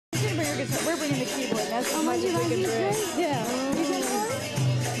guitar. We're bringing the keyboard. That's as much as we can bring. Yeah.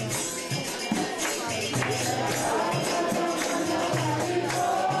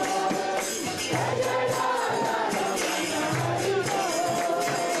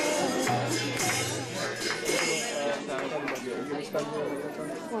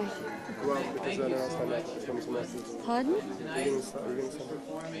 Pardon?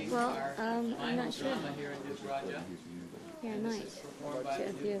 Well, I'm not sure. Yeah, nice.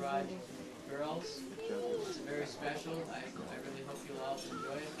 Girls, it's very special. I really hope you'll all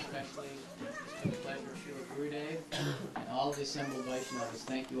enjoy it, especially for the pleasure of Srila Gurudev and all the assembled Vaisnavas.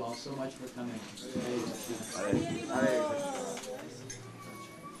 Thank you all so much for coming.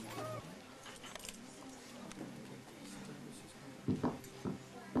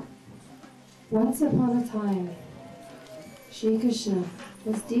 Once upon a time, Sri Krishna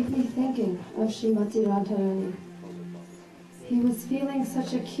was deeply thinking of Srimati Radharani. He was feeling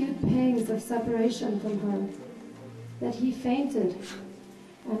such acute pangs of separation from her that he fainted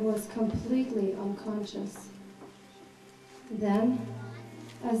and was completely unconscious. Then,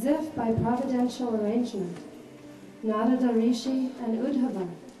 as if by providential arrangement, Narada Rishi and Uddhava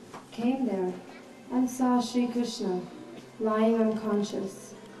came there and saw Sri Krishna lying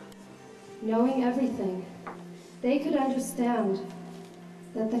unconscious. Knowing everything, they could understand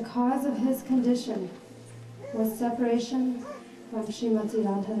that the cause of his condition was separation from Srimati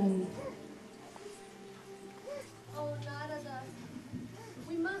Radharani. Oh, Narada,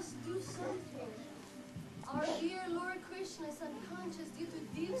 we must do something. Our dear Lord Krishna is unconscious due to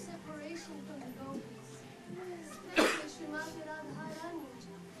deep separation from the gopis, especially Srimati Radharani,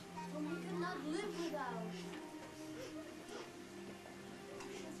 whom we cannot live without.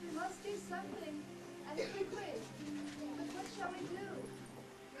 Yes, we must do something, and quickly. But what shall we do?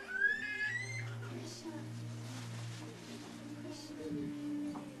 Krishna.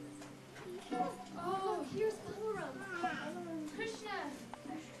 Oh, here's Balaram. Krishna,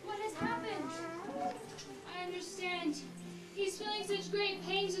 what has happened? I understand. He's feeling such great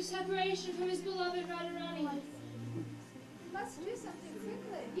pangs of separation from his beloved Radharani. We must do something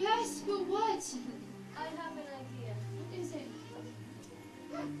quickly. Yes, but what? I have an idea. What is it?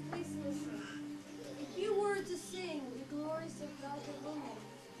 Please listen. If you were to sing the glories of Vallabha,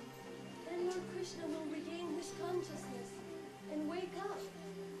 then Lord Krishna will regain his consciousness and wake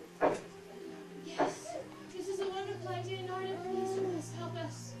up. Yes, this is a wonderful idea, Narada. Please help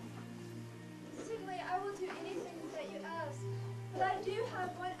us. Certainly, I will do anything that you ask, but I do have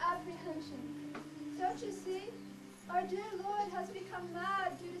one apprehension. Don't you see? Our dear Lord has become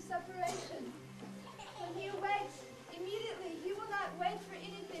mad due to separation. When he awakes, immediately he will not wait for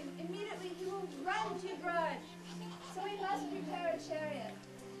anything. Immediately he will run to Braj. So we must prepare a chariot.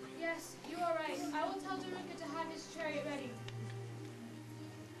 Yes, you are right. I will tell Daruka to have his chariot ready.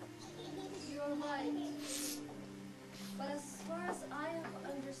 You're right. But as far as I have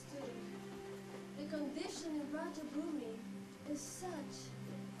understood, the condition in Rajabhumi is such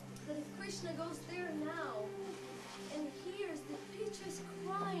that if Krishna goes there now and hears the piteous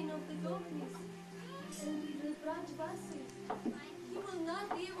crying of the gopis and the Brajvasis, he will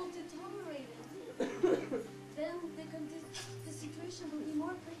not be able to tolerate it. Then the situation will be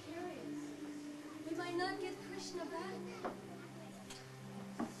more precarious. We might not get Krishna back.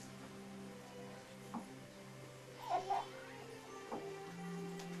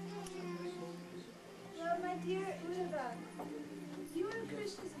 Well, my dear Uddhava, you are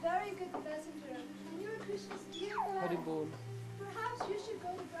Krishna's very good messenger, and you are Krishna's dear beloved. Perhaps you should go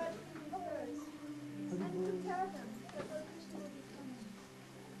to Braj first, and to tell them that Lord Krishna will be coming.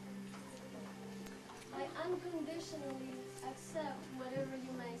 I unconditionally accept whatever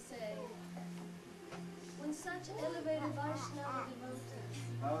you may say. When such elevated Vaishnava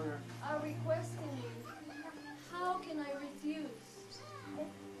devotees are requesting me, how can I refuse?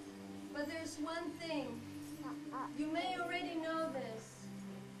 But there's one thing. You may already know this.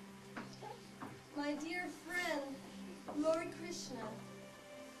 My dear friend, Lord Krishna,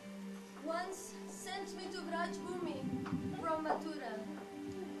 once sent me to Vrajbhumi from Mathura.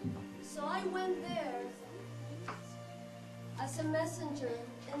 So I went there as a messenger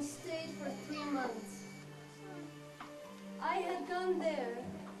and stayed for 3 months. I had gone there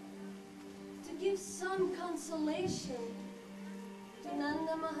to give some consolation to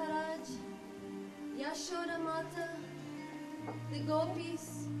Nanda Maharaj, Yashoda Mata, the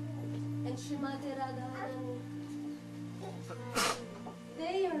gopis, and Srimati Radharani.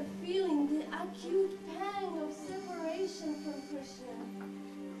 They are feeling the acute pang of separation from Krishna.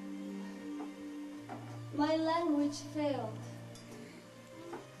 My language failed.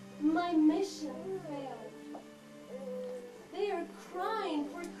 My mission failed. They are crying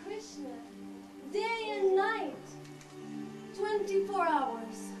for Krishna.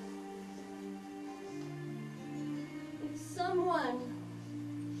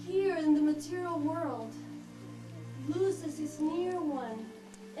 material world loses his near one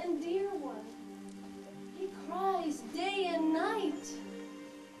and dear one, he cries day and night.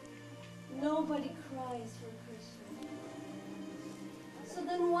 Nobody cries for Krishna. So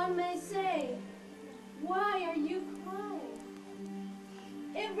then one may say, why are you crying?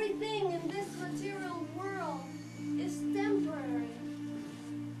 Everything in this material world is temporary.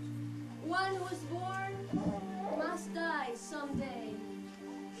 One who is born must die someday.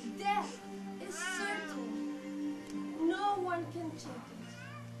 Death is certain. No one can check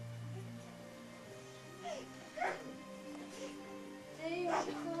it. They are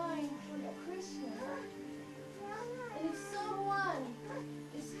crying for Krishna. And if someone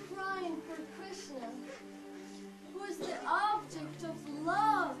is crying for Krishna, who is the object of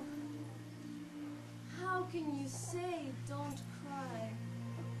love, how can you say don't cry?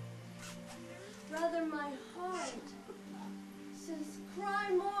 Rather, my heart says, cry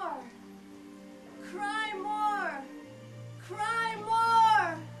more, cry more, cry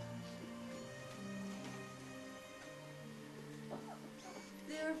more.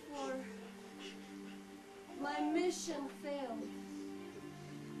 Therefore, my mission failed.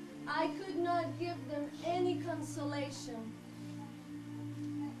 I could not give them any consolation.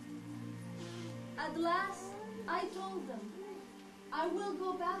 At last, I told them, I will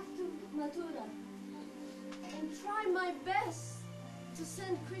go back to Mathura and try my best to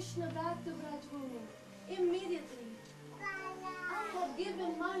send Krishna back to Brajbhumi immediately. I had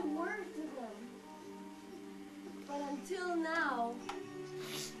given my word to them. But until now,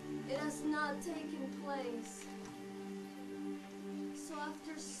 it has not taken place. So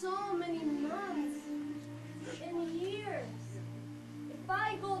after so many months and years, if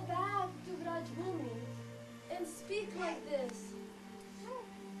I go back to Brajbhumi and speak like this,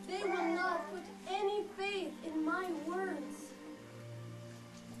 they will not put any faith in my words.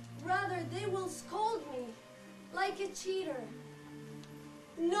 Rather, they will scold me like a cheater.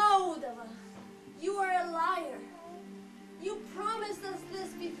 No, Uddhava, you are a liar. You promised us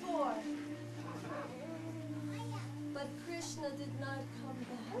this before. But Krishna did not come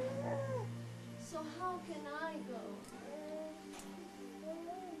back. So how can I go?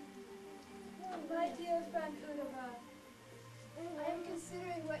 My dear friend Uddhava, I am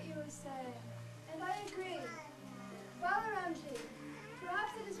considering what you have said, and I agree. Balaramji,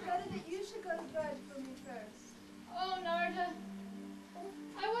 perhaps it is better that you should go to Brajbhumi first. Oh, Narada,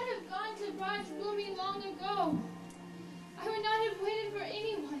 I would have gone to Brajbhumi long ago. I would not have waited for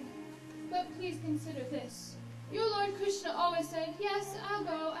anyone. But please consider this. Your Lord Krishna always said, yes, I'll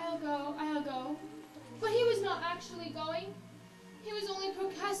go, I'll go, I'll go. But he was not actually going. He was only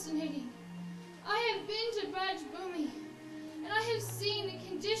procrastinating. I have been to Brajbhumi, and I have seen the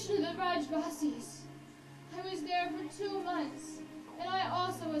condition of the Brajvasis. I was there for 2 months, and I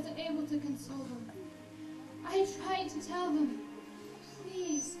also wasn't able to console them. I tried to tell them,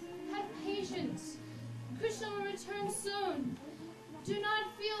 please, have patience. Krishna will return soon. Do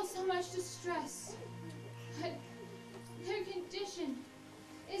not feel so much distress. But their condition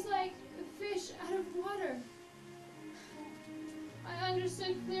is like a fish out of water. I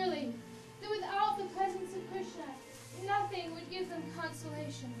understood clearly that without the presence of Krishna, nothing would give them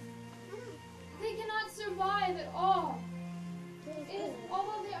consolation. They cannot survive at all. It is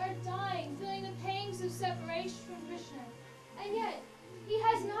although they are dying, feeling the pangs of separation from Krishna, and yet he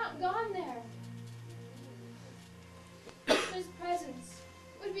has not gone there. Krishna's presence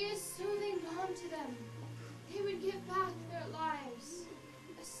would be a soothing balm to them. They would give back their lives,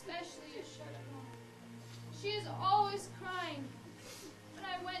 especially Yashoda. She is always crying. When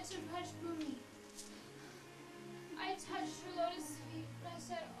I went to Brajbhumi, I touched her lotus feet and I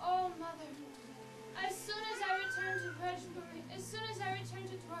said, oh, Mother, as soon as I return to Brajbhumi, as soon as I return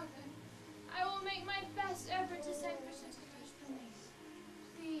to Dwarka, I will make my best effort to send Krishna to Brajbhumi.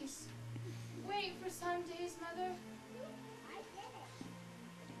 Please, wait for some days, Mother.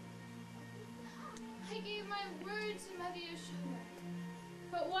 I gave my word to Mother Yashoda.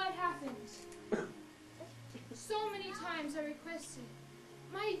 But what happened? So many times I requested,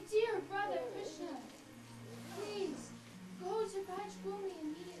 my dear brother Krishna, please go to Brajbhumi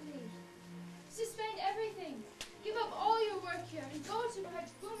immediately. Suspend everything. Give up all your work here and go to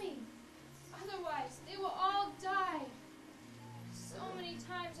Brajbhumi. Otherwise, they will all die. So many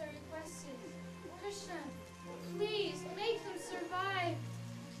times I requested, Krishna, please make them survive.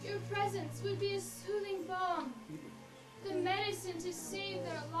 Your presence would be a soothing balm, the medicine to save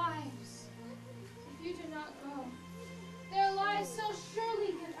their lives. If you do not go, their lives shall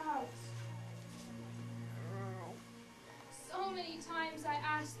surely get out. So many times I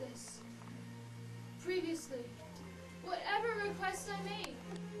asked this. Previously, whatever request I made,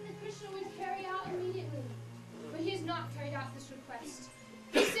 Krishna would carry out immediately. But he has not carried out this request.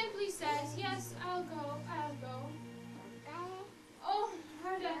 He simply says, yes, I'll go, I'll go. Oh,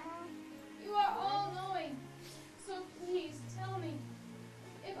 Radha, you are all-knowing, so please tell me,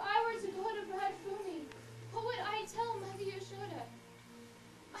 if I were to go to Braj Bhumi, what would I tell Mother Yashoda?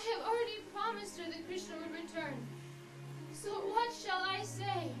 I have already promised her that Krishna would return. So what shall I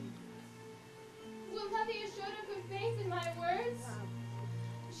say? Will Mother Yashoda put faith in my words?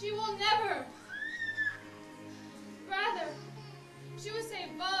 She will never. Rather, she will say,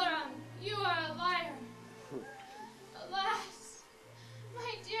 Balaram, you are a liar. Alas,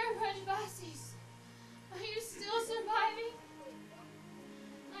 my dear Brajvasis, are you still surviving?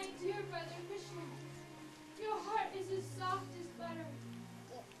 My dear brother Krishna, your heart is as soft as butter.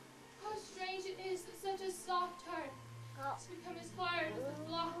 How strange it is that such a soft heart has become as hard as a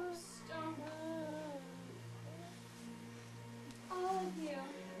block of stone. All of you,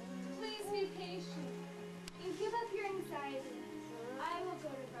 please be patient and give up your anxiety. I will go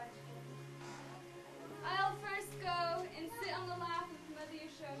to Braj Bhumi. I'll first go and sit on the lap of Mother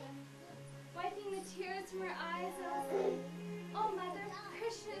Yashoda. Wiping the tears from her eyes, I'll say, oh, Mother,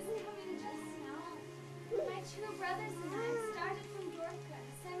 Krishna is coming just now. My two brothers and I started from Dwarka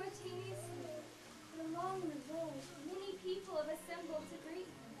simultaneously. And along the road, many people have assembled to greet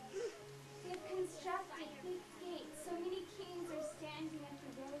him. They have constructed big gates, so many kings are standing at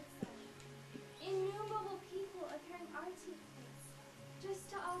the roadside. Innumerable people are carrying arti plates just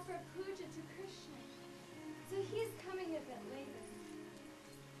to offer puja to Krishna. So he's coming a bit later.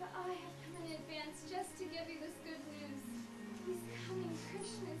 But I have come in advance just to give you this good news. He's coming.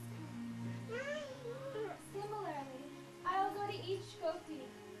 Krishna is coming. Similarly, I'll go to each gopi,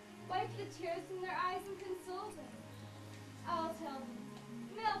 wipe the tears from their eyes and console them. I'll tell them,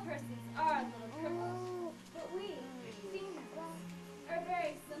 male persons are a little crippled, but we, females, are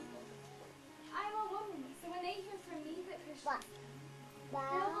very simple. I'm a woman, so when they hear from me that Krishna is coming,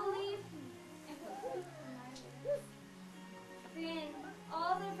 they'll believe me and put faith in my words. Then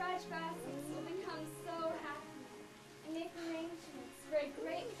all the Brajvasis will become so happy and make arrangements for a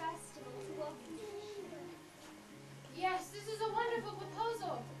great festival to welcome Krishna. Yes, this is a wonderful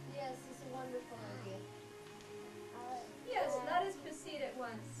proposal. Yes, it's a wonderful idea. Yes, let us proceed at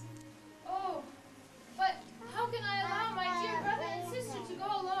once. Oh, but how can I allow my dear brother and sister to go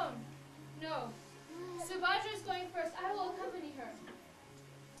alone? No. Subhadra is going first. I will accompany her.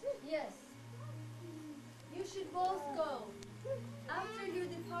 Yes. You should both go. After your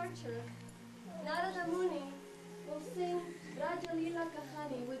departure, Narada Muni will sing Raja Lila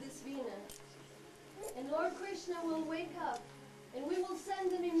Kahani with his veena. And Lord Krishna will wake up, and we will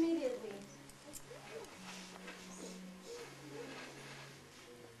send him immediately.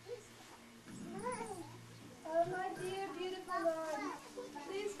 Oh, my dear, beautiful Lord,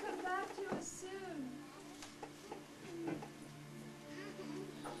 please come back to us soon.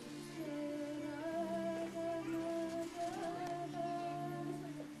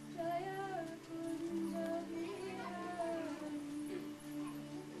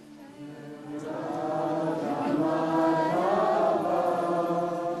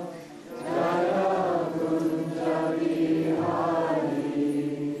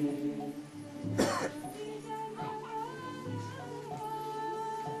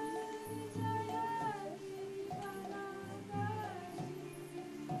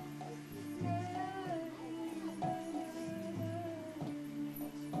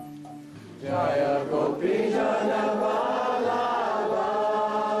 Jaya Gopi Jana Vallabha,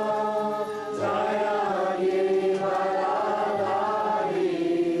 Jaya Giridharadhari,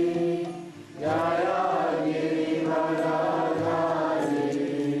 Jaya Giridharadhari.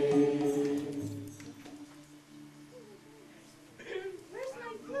 Where's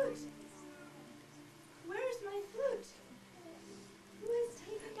my flute? Where's my flute? Who has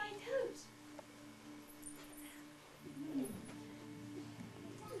taken my flute?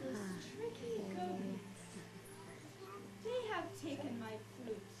 Those tricky gopis. They have taken my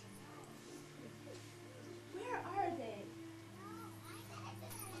flute. Where are they?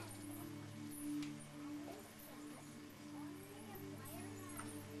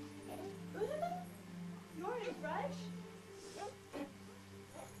 Uddhava? You're in Braj?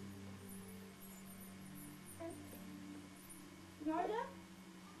 Narada?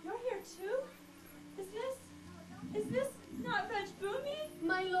 You're here too? Is this not Braj Bhumi?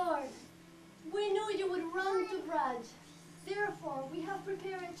 My lord, we knew you would run to Braj. Therefore, we have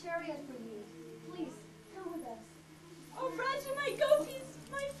prepared a chariot for you. Please, come with us. Oh, Braj and my gopis,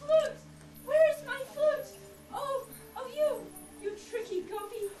 my flute! Where's my flute? Oh, you tricky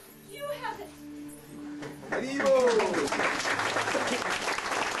gopi, you have it. Haribo!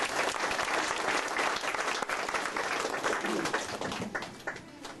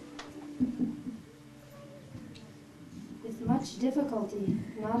 difficulty,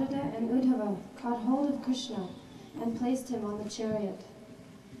 Narada and Uddhava caught hold of Krishna and placed him on the chariot.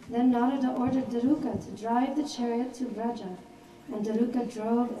 Then Narada ordered Daruka to drive the chariot to Vraja, and Daruka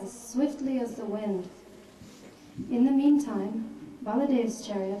drove as swiftly as the wind. In the meantime, Baladev's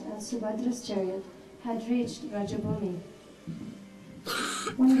chariot and Subhadra's chariot had reached Vrajabhumi.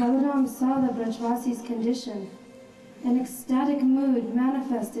 When Balaram saw the Brajvasi's condition, an ecstatic mood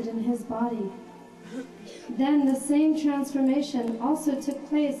manifested in his body. Then the same transformation also took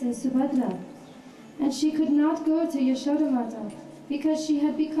place in Subhadra, and she could not go to Yashodamata because she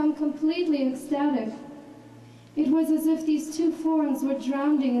had become completely ecstatic. It was as if these two forms were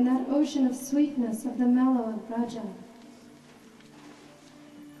drowning in that ocean of sweetness of the mellow of Braja.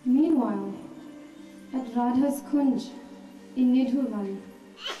 Meanwhile, at Radha's Kunj in Nidhuvan,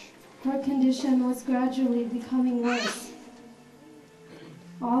 her condition was gradually becoming worse.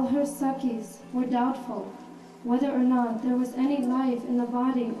 All her Sakhis were doubtful whether or not there was any life in the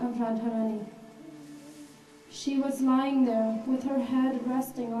body of Radharani. She was lying there with her head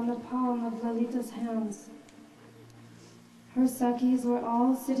resting on the palm of Lalita's hands. Her Sakhis were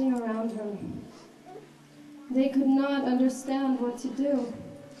all sitting around her. They could not understand what to do.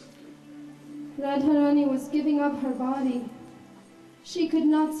 Radharani was giving up her body. She could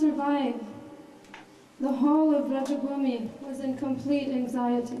not survive. The whole of Vrajabhumi was in complete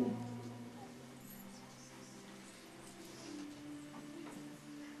anxiety.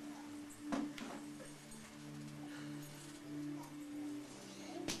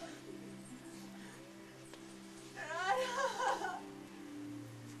 Radha!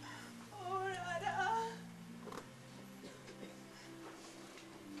 Oh, Radha!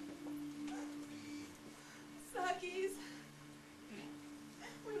 Sakis,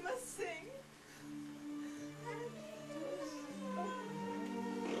 we must sing.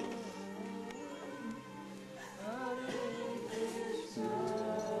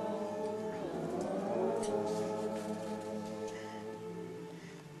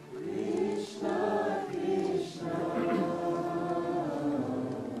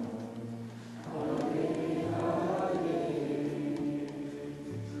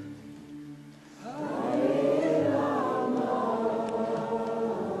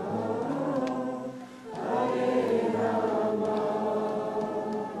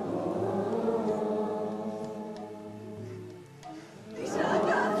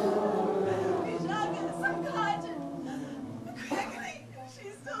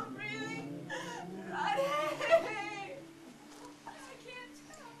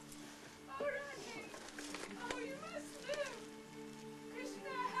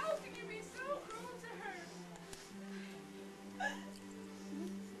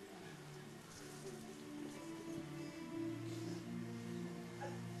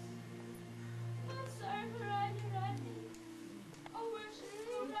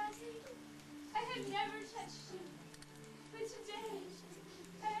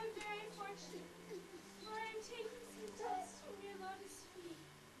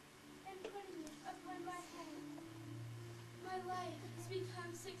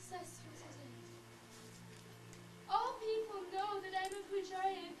 Successful today. All people know that I'm a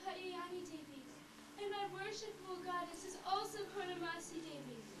Pujari of Katyayani Devi, and my worshipful goddess is also Purnamasi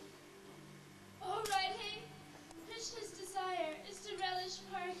Devi. Oh, Radhe, Krishna's desire is to relish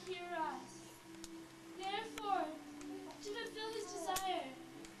Parakiras. Therefore, to fulfill his desire,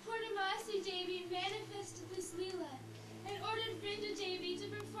 Purnamasi Devi manifested this Leela and ordered Vrinda Devi to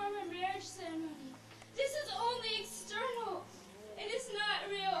perform a marriage ceremony. This is only external. It is not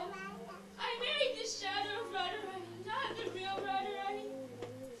real. I married the shadow of Radharani, not the real Radharani.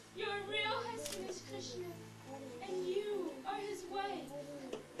 Your real husband is Krishna, and you are his wife.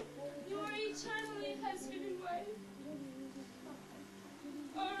 You are eternally husband and wife.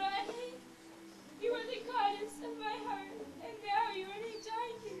 Oh, Radhe, you are the goddess of my heart, and now you are in a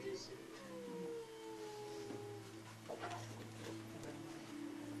dying condition.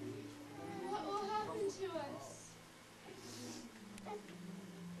 What will happen to us?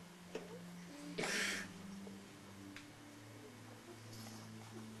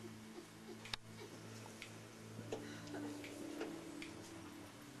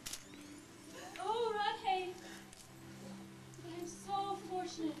 Oh, Radhe, I am so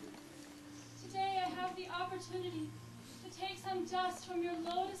fortunate. Today I have the opportunity to take some dust from your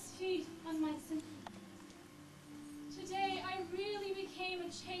lotus feet on my sink. Today I really became a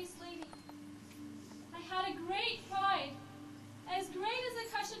chaste lady. I had a great pride, as great as a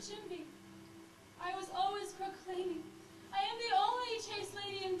Kashachumbi. I was always proclaiming, I am the only chaste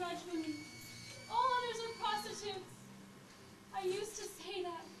lady in Vrajabhumi. All others are prostitutes. I used to say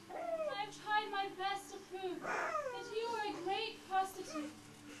that. I have tried my best to prove that you are a great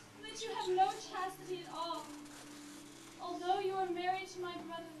you have no chastity at all. Although you are married to my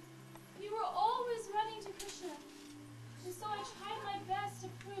brother, you are always running to Krishna. And so I tried my best to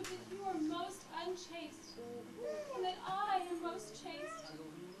prove that you are most unchaste, and that I am most chaste.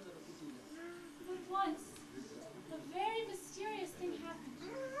 But once, a very mysterious thing happened.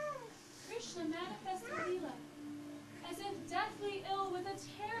 Krishna manifested Leela, as if deathly ill with a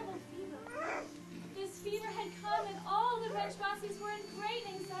terrible fever. This fever had come, and all the Vrajvasis were in great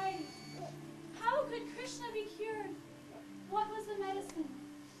anxiety. How could Krishna be cured? What was the medicine?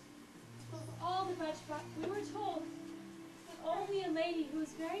 All the Vrajvasis, we were told that only a lady who was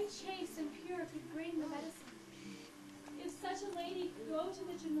very chaste and pure could bring the medicine. If such a lady could go to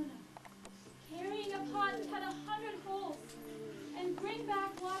the Jamuna, carrying a pot that had 100 holes, and bring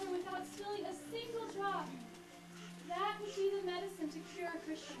back water without spilling a single drop, that would be the medicine to cure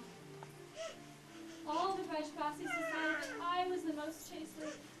Krishna. All the Vrajvasis decided that I was the most chaste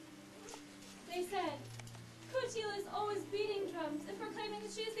lady. They said, Kutila is always beating drums and proclaiming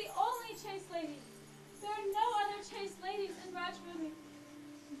that she is the only chaste lady. There are no other chaste ladies in Rajbhumi.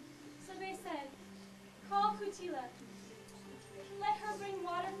 So they said, call Kutila and let her bring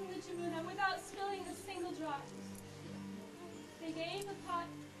water from the Jamuna without spilling a single drop. They gave the pot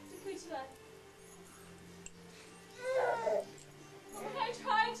to Kutila. When I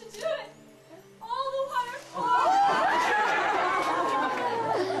tried to do it, all the water flowed.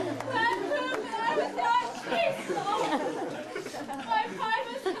 That proved that I was not chaste at all. My pride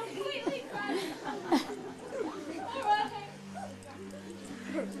was completely crushed. All right.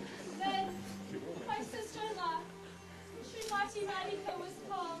 Then my sister-in-law, Srimati Radhika, was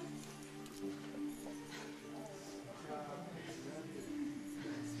called.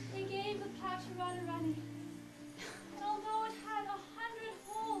 They gave the pot to Radharani. And although it had 100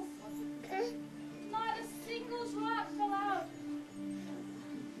 holes, not a single drop fell out.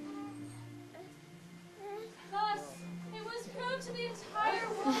 Thus, it was proved to the entire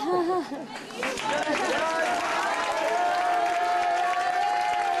world that you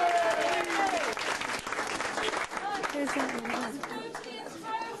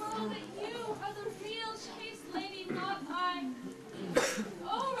are the real chaste lady, not I.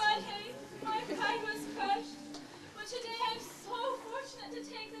 Oh, Radhe, my pride was crushed. But today I'm so fortunate to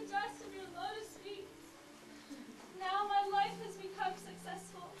take the dust of your lotus feet. Now my life has become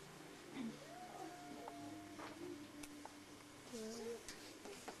successful.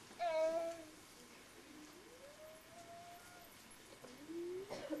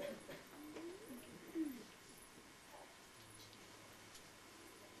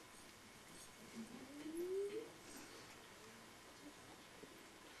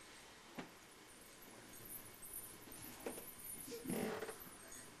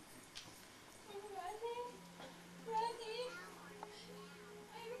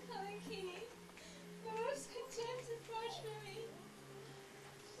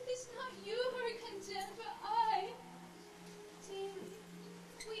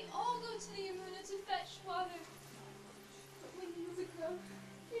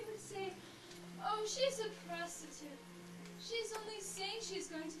 She's a prostitute. She's only saying she's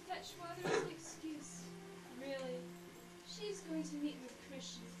going to fetch water as an excuse. Really, she's going to meet with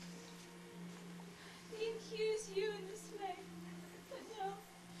Krishna. They accuse you in this way. But no,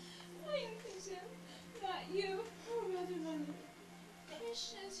 I am condemned, not you, or Radharani.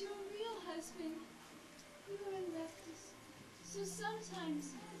 Krishna is your real husband. You are a leftist. So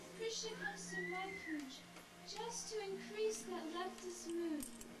sometimes Krishna comes to my kunj just to increase that leftist mood.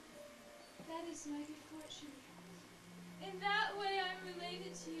 That is my good fortune. In that way, I'm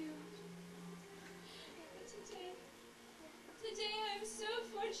related to you. But today I am so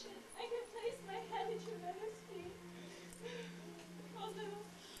fortunate I can place my head at your mother's feet. Although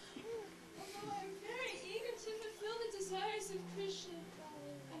I am very eager to fulfill the desires of Krishna,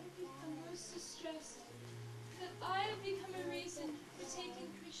 I have become most distressed that I have become a reason for taking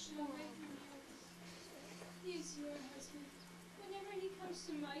Krishna away from you. He is your husband. Whenever he comes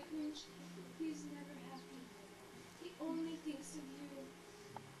to my kunj, he is never happy. He only thinks of you.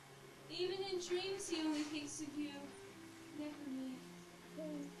 Even in dreams, he only thinks of you, never me.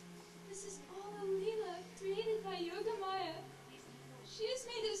 This is all a Leela created by Yogamaya. She has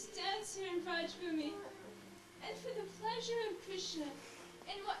made us dance here in Vrajbhumi. And for the pleasure of Krishna,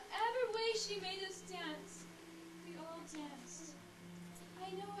 in whatever way she made us dance, we all danced. I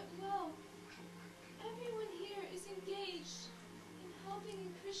know it well. Everyone here is engaged in helping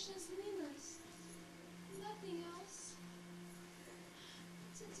in Krishna's Leelas. Nothing else.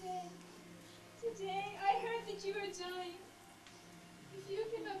 Today, I heard that you are dying. If you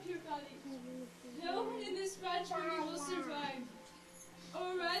give up your body, no one in this Rajbhumi will survive.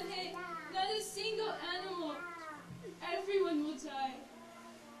 Oh, Radhe,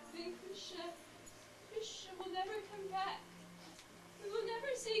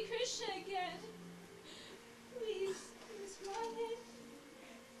 Krishna again. Please, Miss Radha,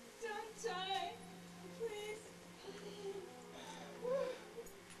 don't die. Please.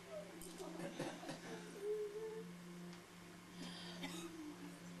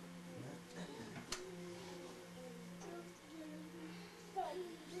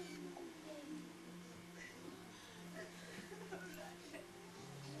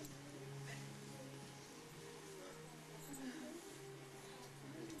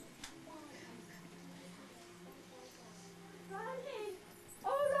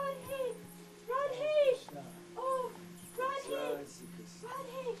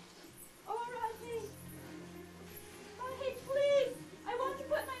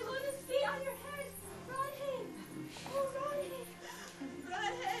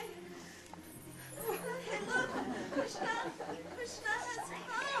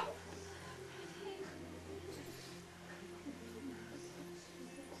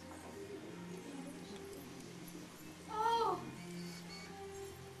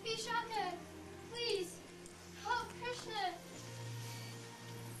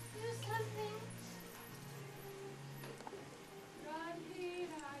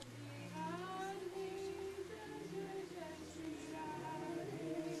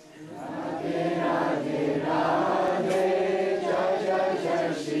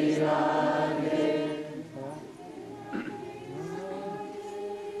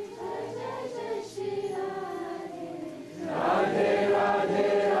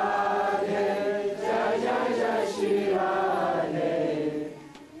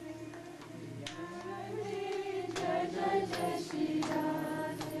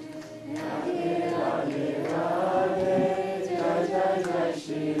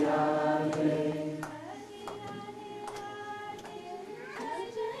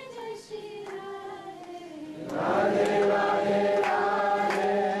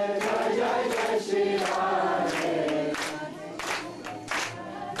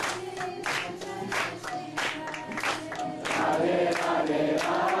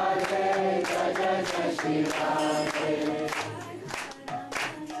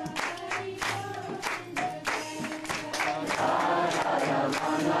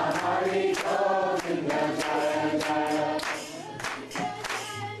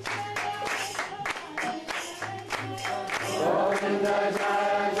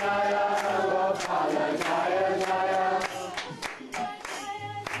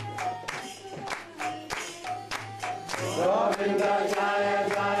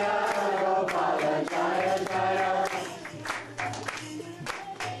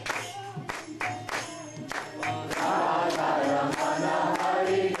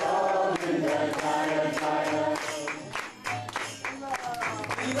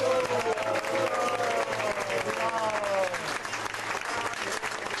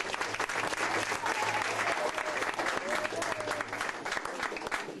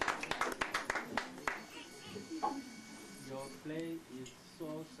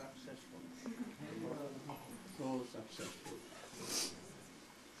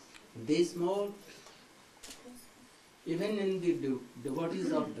 This mode, even in the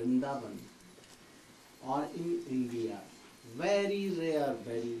devotees of Vrindavan or in India, very rare,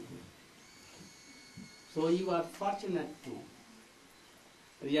 very. So you are fortunate to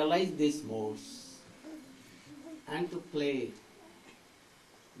realize these modes and to play.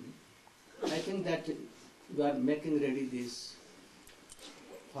 I think that you are making ready this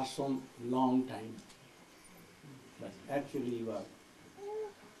for some long time, but actually you are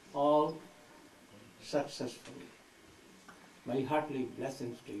all successful. My heartily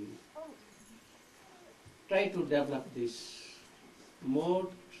blessings to you. Try to develop this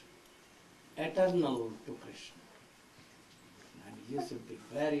mode eternal to Krishna. And you should be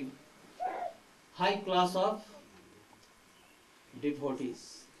very high class of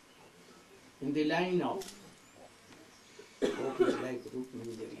devotees in the line of gopis like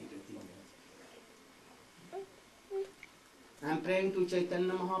Rukmini. I am praying to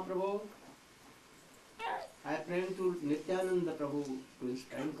Chaitanya Mahaprabhu. I am praying to Nityananda Prabhu to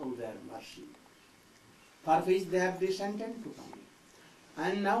sprinkle their mercy, for which they have descended to come.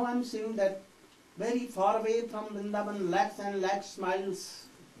 And now I am seeing that very far away from Vrindavan, lakhs and lakhs miles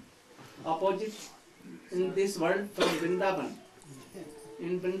opposite in this world from Vrindavan.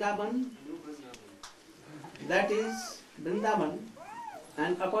 In Vrindavan, that is Vrindavan,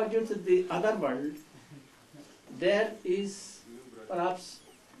 and opposite to the other world, there is perhaps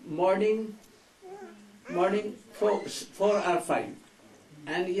morning 4 or 5,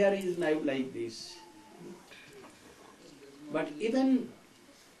 and here is now like this. But even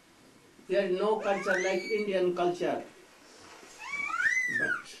there is no culture like Indian culture.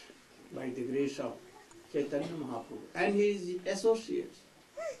 But grace of Chaitanya Mahaprabhu and his associates,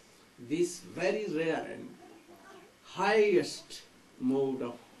 this very rare and highest mode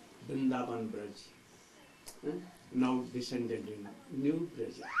of Vrindavan Braj, now descended in new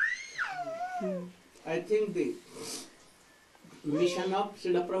Braj. I think the mission of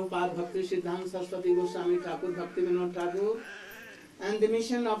Srila Prabhupada Bhakti Siddhanta Saraswati Goswami Thakur Bhaktivedanta Thakur and the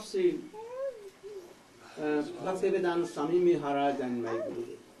mission of Sri Bhaktivedanta Swami Maharaj and my Guru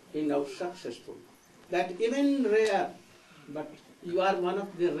is now successful. That even rare, but you are one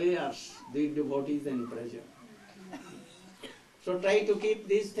of the rares, the devotees and pressure. So try to keep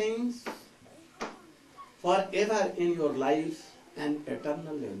these things forever in your life and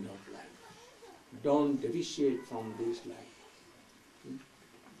eternal end of life. Don't deviate from this life.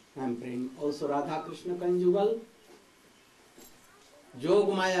 I am praying also Radha Krishna conjugal,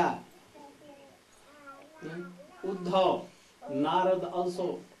 Jog Maya, Uddhav, Narad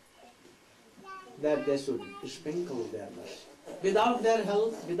also, that they should sprinkle their mercy. Without their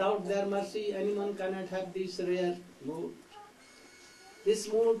help, without their mercy, anyone cannot have this rare mood. This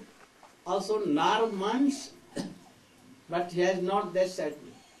mood also Narad wants, but he has not that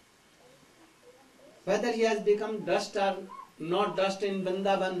settlement. Whether he has become dust or not dust in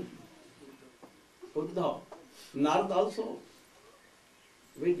Vrindavan, Uddhav, Narad also,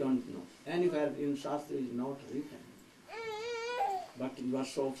 we don't know. Anywhere in Shastra is not written. But you are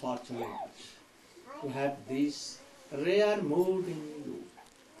so fortunate to have this rare mood in you.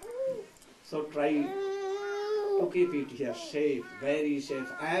 So try to keep it here safe, very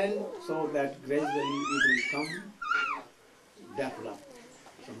safe, and so that gradually it will come develop.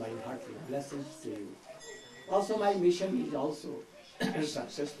 So my heartfelt blessings to you. Also my mission is also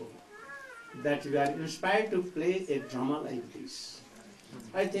successful. That we are inspired to play a drama like this.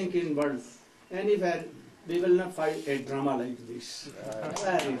 I think in world, anywhere, we will not find a drama like this.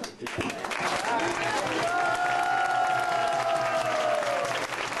 Very difficult.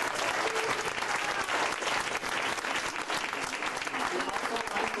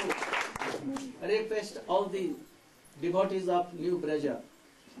 I request all the devotees of New Braja,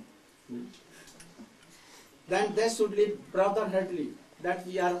 then they should live brotherhoodly, that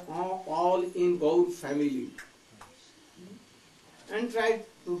we are all in Gaur family. And try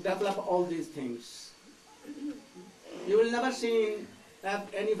to develop all these things. You will never see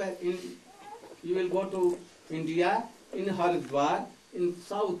anywhere you will go to India, in Haridwar, in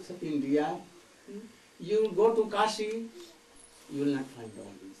South India, you will go to Kashi, you will not find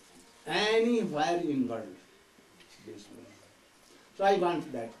all these things. Anywhere in world, this way. So I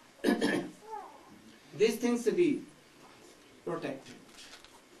want that these things to be protected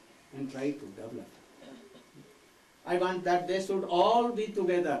and try to develop. I want that they should all be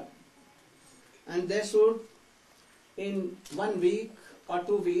together and they should in 1 week or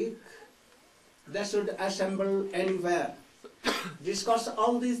 2 weeks they should assemble anywhere, discuss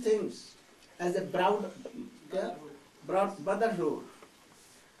all these things as a broad brotherhood.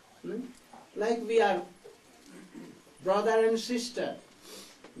 Like we are brother and sister,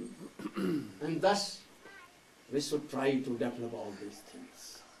 and thus we should try to develop all these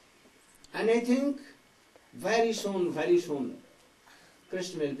things. And I think very soon,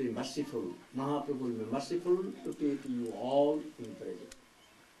 Krishna will be merciful, Mahaprabhu will be merciful to take you all in prayer.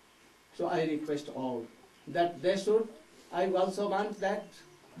 So I request all that they should, I also want that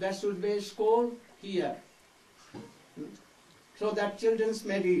there should be a school here, so that children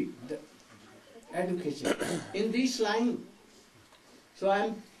may be educated in this line. So I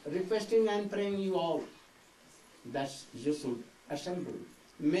am requesting and praying you all that you should assemble,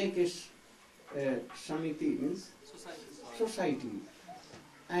 make a samiti, means society,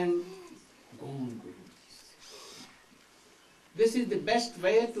 and go on doing this. This is the best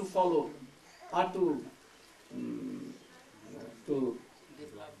way to follow or to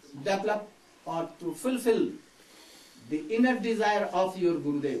develop or to fulfill the inner desire of your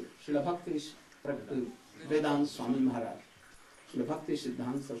Gurudev, Srila Bhaktivedanta Swami Maharaj, Srila Bhakti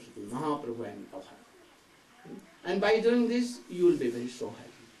Siddhanta Saraswati Mahaprabhu and Vaisnavas. And by doing this, you will be very so happy.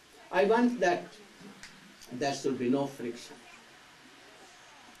 I want that there should be no friction.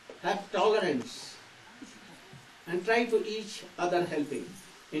 Have tolerance and try to each other helping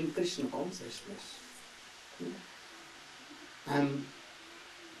in Krishna consciousness. I am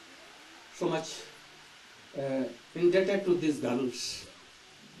so much indebted to these girls,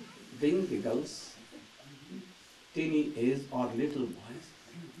 being the girls, teeny age or little boys,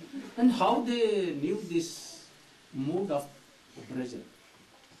 and how they knew this mood of Braja.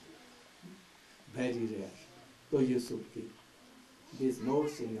 Very rare. So you should keep these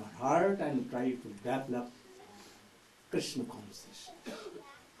modes in your heart and try to develop Krishna consciousness.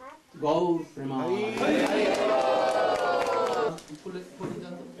 Gaur Preman.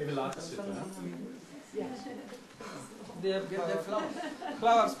 They have Give them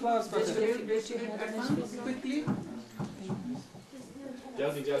flowers. flowers, Distribute at once, quickly.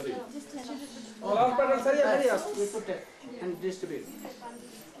 Jaldi, jaldi. Flower petals, hurry up. We put it and distribute.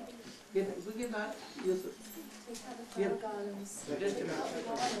 We give that. Yes. Give. Distribute.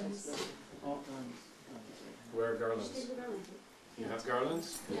 Oh. Wear garlands. You have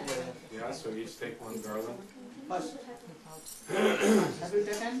garlands? Yeah, so each take one garland. First. Have you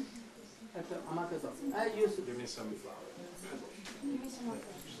taken? At the Amata's. Use it. Give me some flowers.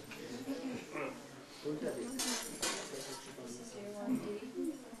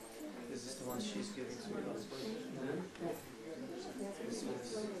 Is this the one she's giving to you? This one is...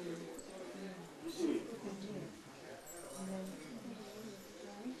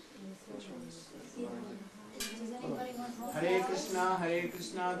 Hare Krishna,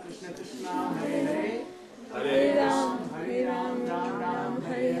 Krishna Krishna, Hare Hare. Hare Hare Ram, Ram Ram,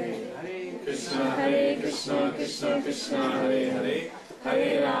 Hare Hare. Hare Krishna, Krishna Krishna, Hare Hare.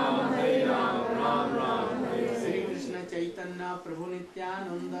 Hare Ram, Ram Ram, Hare Hare. Sri Krishna Chaitanya Prabhu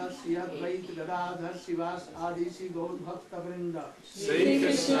Nityananda Sri Advaita Gadadhar Sivas Adi Sri Gaur Bhakta Vrinda. Sri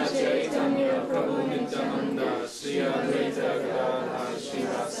Krishna Chaitanya Prabhu Nityananda Sri Advaita Gadadhar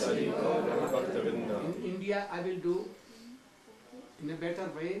Sivas Adi Gaur Bhaktivedanta. In India, I will do in a better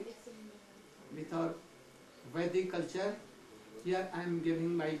way with our Vedic culture. Here I am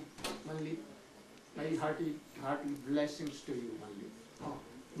giving my hearty blessings to you only.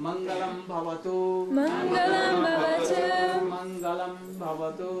 Mangalam bhavatu, Mangalam bhavatu, Mangalam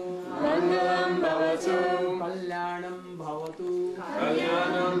bhavatu, Mangalam bhavatu, Kalyanam bhavatu,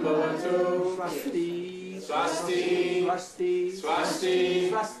 Kalyanam bhavatu, Swasti, Swasti, Swasti, Swasti,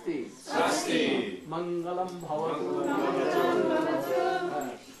 Swasti, Swasti. Mangalam bhavatu.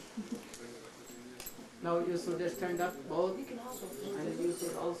 Now you should stand up both, and you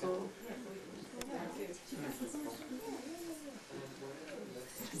should also.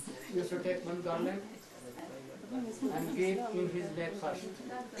 You should take one garland and give in his bag first.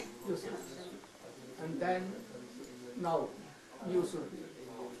 You should. And then, now, you should.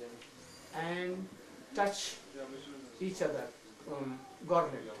 And touch each other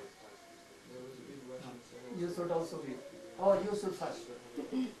garland. You should also give. Or you should first.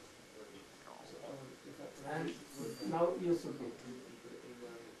 And now you should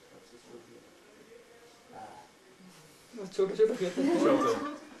give.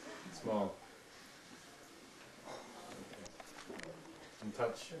 Children. Small. And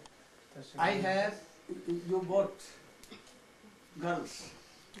touch. I have, you both girls,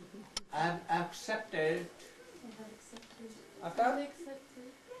 I have accepted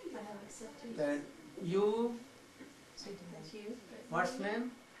that you, what's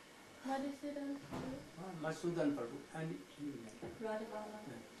name? Masudan Prabhu, and you,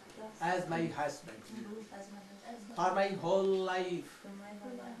 as my husband, for my whole life.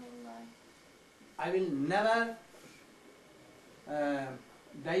 I will never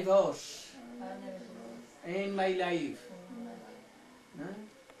divorce in my life.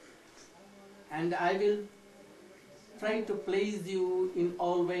 And I will try to please you in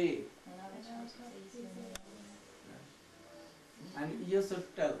all ways. And you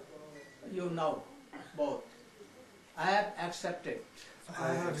should tell, you know, both. I have accepted.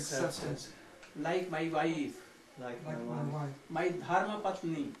 I have accepted. Like my wife. Like my wife. My Dharma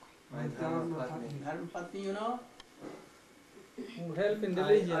Patni. My Dharma Patni. Dharma Patni, you know? Who help in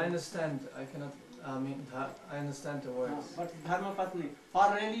religion. I understand. I cannot. I understand the words. But Dharma Patni,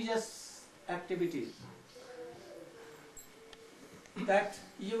 for religious activities, that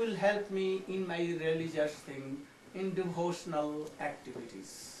you will help me in my religious thing, in devotional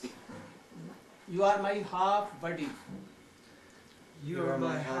activities. You are my half body. You are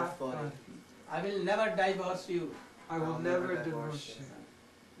my half body. I will never divorce you. I will never divorce you.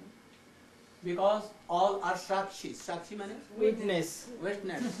 Because all are Sakshi. Sakshi means? Witness.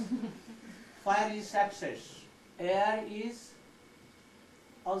 Witness. Fire is success. Air is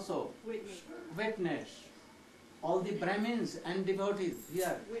also witness. All the Brahmins and devotees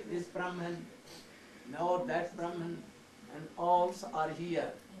here, this Brahman, now that Brahman, and all are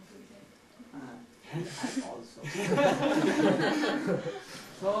here. And I also.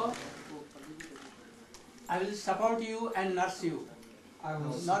 So, I will support you and nurse you. I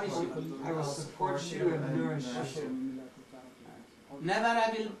will Nourish support you. I will support you and nourish you. Never I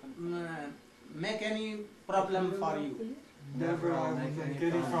will make any problem for you. Never I will make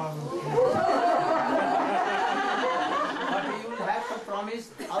any problem. But you will have to promise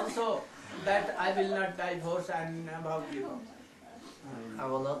also that I will not divorce and never give up. I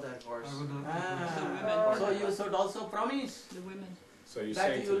will not that horse. I will not. So you should also promise The women. So you that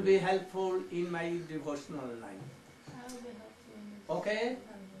say you will be helpful in my devotional life. Okay?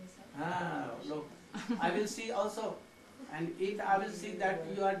 Look, I will see also. And if I will see that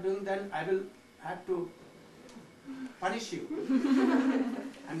you are doing, then I will have to punish you.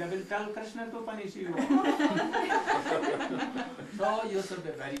 And I will tell Krishna to punish you. So you should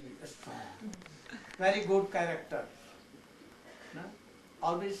be very strong. Very good character. No?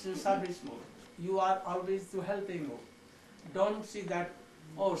 Always in service mode. You are always to helping mode. Don't see that,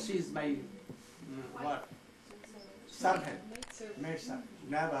 oh, she is my what? Servant. Maid servant.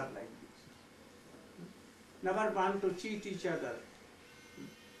 Never like this. Never want to cheat each other.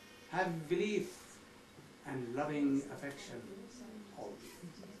 Have belief and loving affection.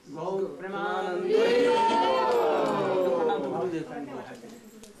 Go Premanand.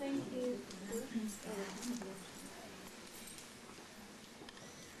 Thank you.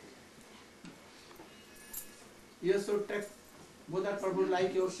 You should take Buddha Prabhu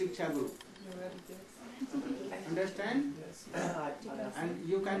like your Shiksha Guru. Understand? And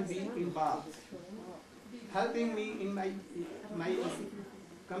you can be involved. Helping me in my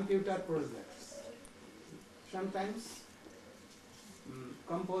computer projects. Sometimes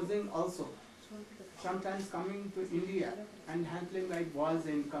composing also. Sometimes coming to India and handling my voice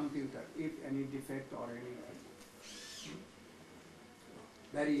in computer, if any defect or anything.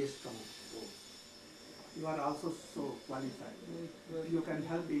 Very strong. You are also so qualified. You can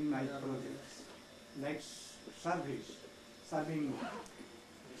help in my projects, like service, serving.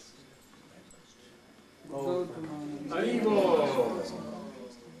 Go. Haribo!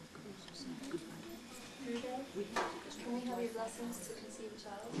 Can we have your blessings to conceive a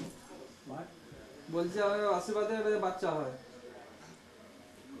child? What? বলছে আশীর্বাদে বাচ্চা হয়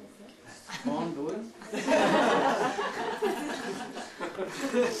Born doing?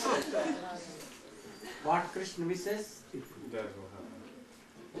 What Krishna wishes, it will. That will happen.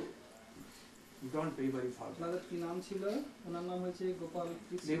 Don't be very far. আপনাদের কি নাম ছিল ওনার নাম হচ্ছে Gopal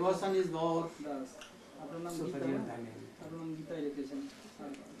Krishna Devotion is more Das আপনার নাম গীতা superior than anything. আপনার নাম গীতায় রেখেছেন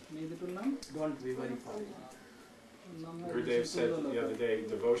আর মেয়ে দুটোর নাম Don't be very far. নাম Gurudev said the other day,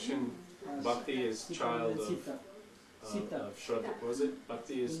 devotion, bhakti is child of Shraddha. Was it?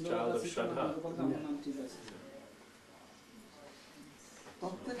 Bhakti is child of Shraddha. নাম ঠিক আছে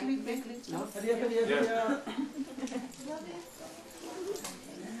Completely quickly. No?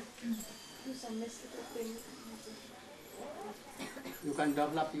 Do some mystical thing. You can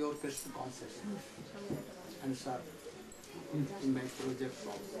develop your Krishna consciousness and serve in my project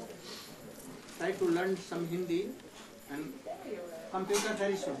also. Try to learn some Hindi and computer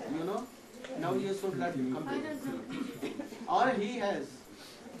very soon, you know. Now you should learn computer. Or he has.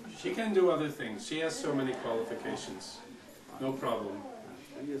 She can do other things. She has so many qualifications. No problem.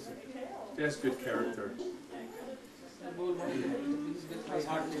 Yes, sir. She has good character. I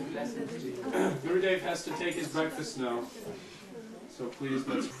heartily blessings to you. Gurudev has to take his breakfast now. So please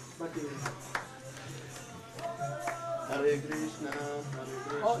let's... Hare Krishna, Hare Krishna.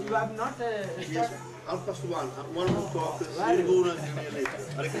 Oh, you have not Yes, I'll pass one. One more talk. Very good and give me later.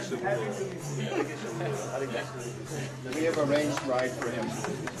 Hare Krishna. Hare Krishna. Hare Krishna. We have arranged ride for him.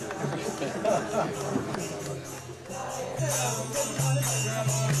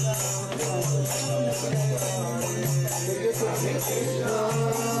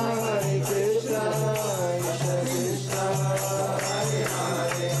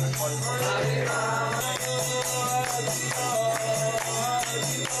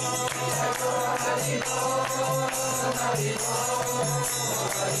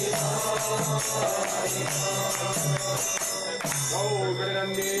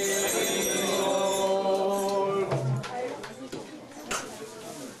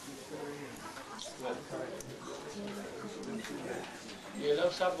 ये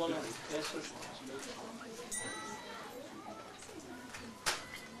लोग सब बोलो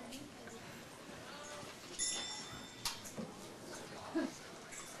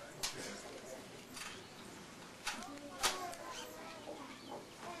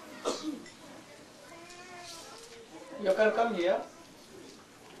You can come here.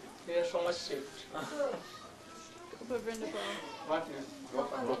 There is so much seat. What name?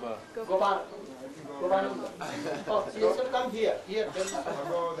 Gopa. Gopal. Oh, you should come here. Here. I'll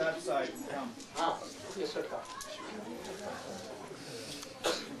go that side. Come. Ah, you should come.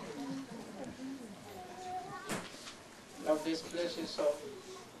 Now this place is so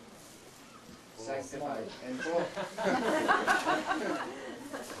Sanctified. And for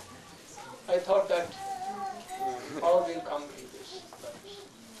I thought that all will come to this, but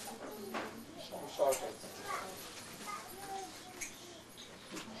some shortage.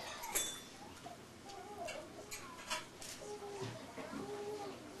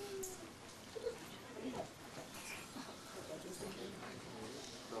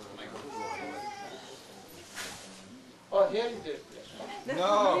 here is their place.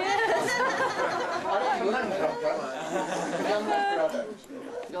 No.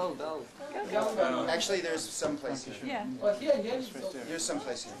 Go, go. Actually, there's some place here. Yeah. Oh, here is There's some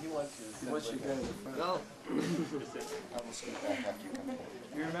place here. Go. I will scoot back after you come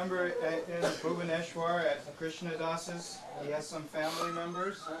forward. You remember in Bhubaneswar at Krishna Das's, he has some family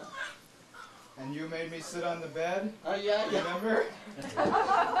members? And you made me sit on the bed? Yeah. Remember?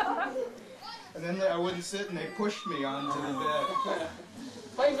 And then I wouldn't sit and they pushed me onto the bed.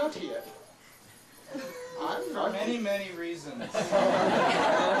 Why not here? I'm For not many, many reasons.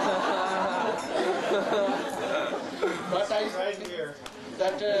 But I Right here.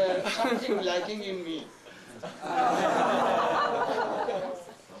 that something lacking in me.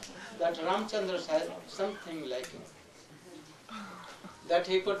 That Ramchandra had something lacking. That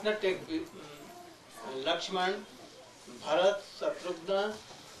he could not take Lakshman, Bharat, Shatrugna,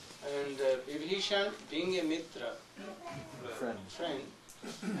 and Vibhishan being a mitra, friend,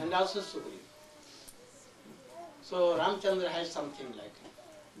 and also Sugriva. So Ramchandra had something lacking.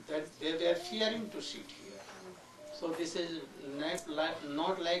 That they were fearing to sit here. So this is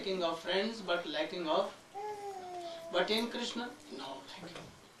not lacking of friends, but lacking of. But in Krishna, no lacking.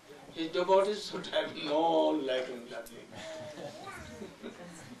 His devotees should have no lacking nothing.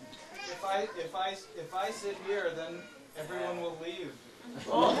 If I sit here, then everyone will leave.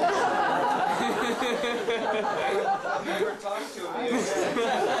 Oh. They'll never talk to me again.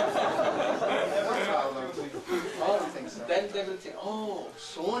 Never talk to me. Then they will think, oh,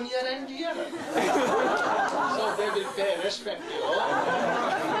 so near and dear. So they will pay respect. Oh.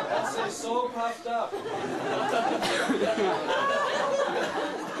 That's it, so puffed up.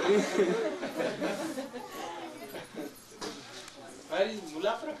 Where is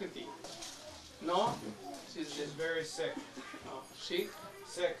Mula Prakriti? No? She's very sick. Sick?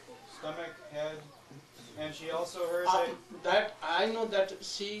 Sick. Stomach, head. And she also heard that I know that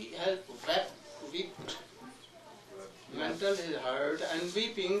she has wept. Mental is hurt and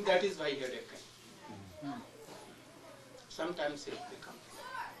weeping, that is why headache came. Sometimes it becomes.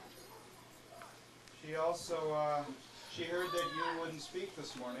 She also, she heard that you wouldn't speak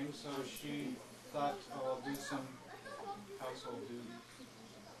this morning, so she thought, oh, I'll do some household duty.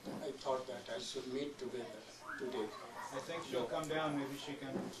 I thought that I should meet together today. I think she'll come down, maybe she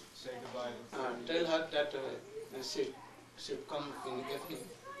can say goodbye. Tell her that she should come in the evening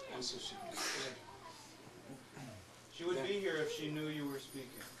and she should be here. She would be here if she knew you were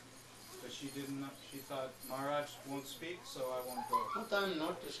speaking. But she didn't. She thought Maharaj won't speak, so I won't go. But I am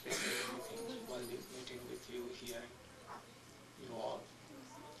not speaking anything while meeting with you, hearing you all.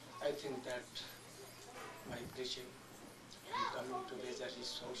 I think that my preaching and coming together is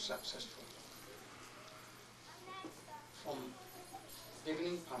so successful. From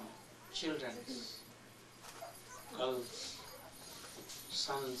beginning from children, girls,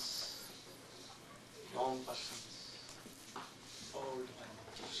 sons, young persons, old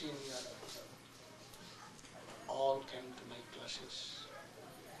and senior, all came to my classes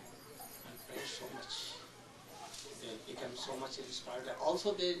and prayed so much. They became so much inspired.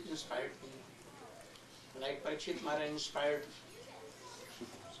 Also they inspired me. Like Parikshit Maharaj inspired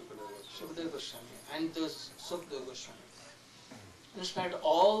Sukadeva Goswami and those Sukadeva Goswami. Inspired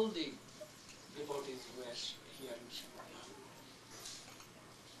all the devotees who were here in Srimad.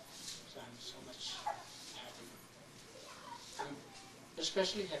 So I am so much happy. I am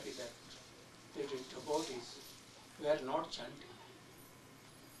especially happy that the devotees were not chanting.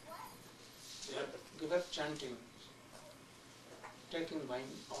 They have given up chanting, taking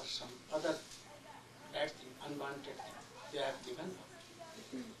wine or some other bad thing, unwanted thing. They have given up.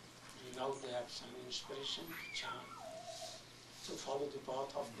 Now they have some inspiration, chant, to follow the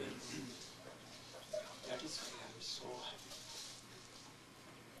path of their Guru. That is why I am so happy.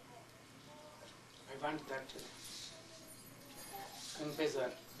 I want that in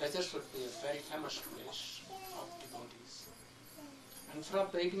Bejar should be a very famous place of devotees. And from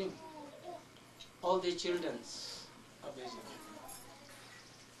beginning, all the children of Bejar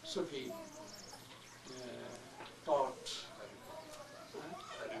should be taught.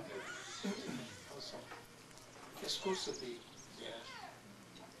 Also, a school should be there.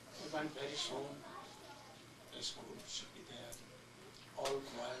 I want very soon a school should be there. All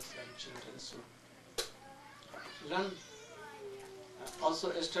boys and children should learn,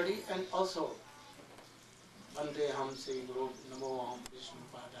 also study, and also Vande Ham Se Guru Namo Ham Vishnu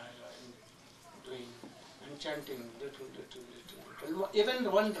Padaya and doing and chanting little.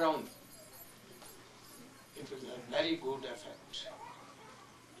 Even one round, it will have very good effect.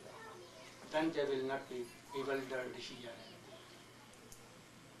 Then they will not be bewildered here.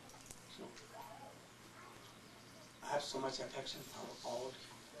 So, have so much affection for all.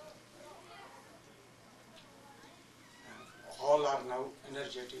 All are now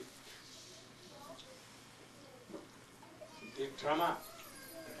energetic. The drama,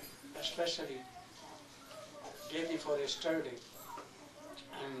 especially day before yesterday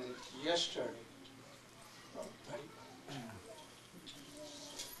and yesterday,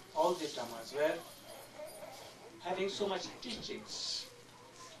 all the dramas were having so much teachings.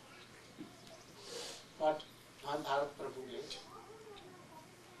 But Bharat Prabhu gave.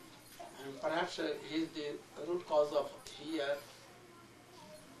 And perhaps he is the root cause of here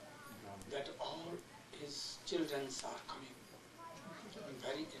that all his children are coming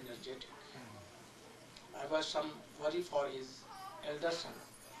very energetic. I was some worry for his elder son,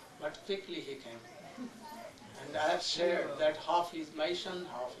 but quickly he came. And I have shared that half is my son,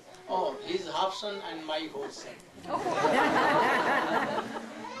 he's half son and my whole son.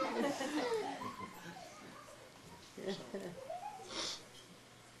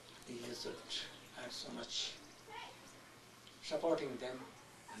 He has had so much supporting them,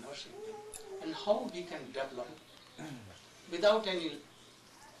 nursing them, and how we can develop without any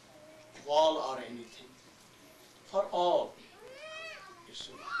wall or anything for all,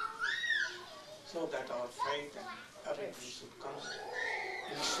 so that our faith and everything should come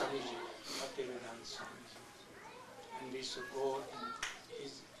in Swamiji, Bhaktivedanta Swamiji, and we should go in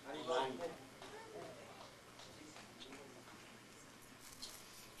his line.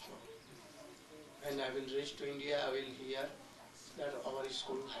 So, when I will reach to India, I will hear that our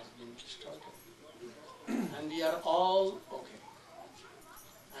school has been started, and we are all okay.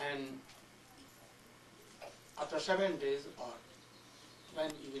 And after 7 days, or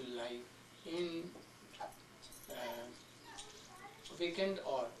when you will lie in weekend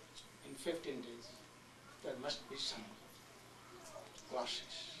or in 15 days, there must be some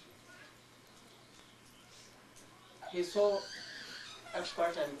classes. He is so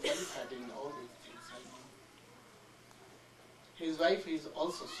expert and qualified in all these things. His wife is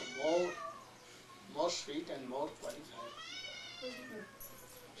also so more sweet and more qualified.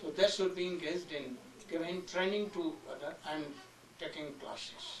 So they should be engaged in giving training to others and taking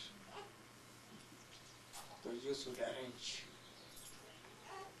classes. So you should arrange.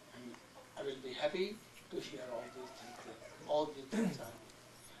 And I will be happy to hear all these things. All these things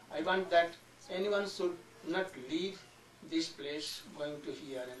are. I want that anyone should not leave this place going to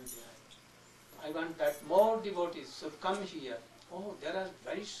here and there. I want that more devotees should come here. Oh, there are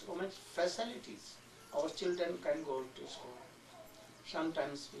so much facilities. Our children can go to school.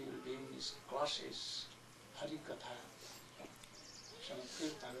 Sometimes we will be in these classes, Hari Katha, some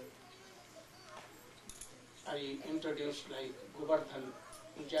Kirtan. I introduced like Govardhan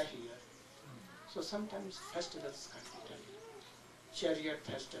Puja here. So sometimes festivals can be done. Chariot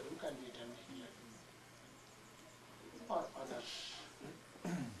festival can be done here. Or others.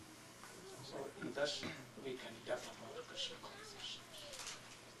 So thus we can develop our Krishna consciousness.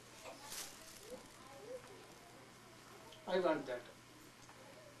 I want that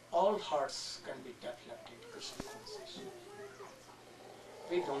all hearts can be developed in Krishna consciousness.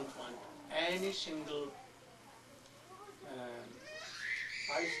 We don't want any single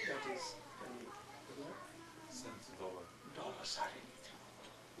price that is dollars or anything.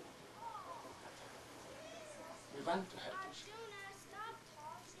 We want to have this.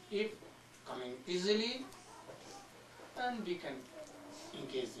 If coming easily, then we can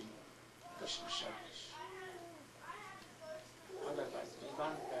engage in Krishna service. Otherwise, we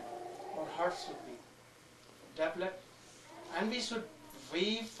want that our hearts should be developed, and we should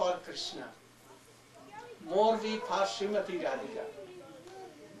weep for Krishna. More weep for Srimati Radhika.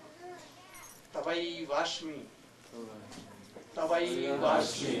 Tavai Vashmi. Tavai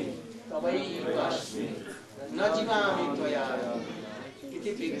Vashmi. Tavai Vashmi. Najivami Tvaya.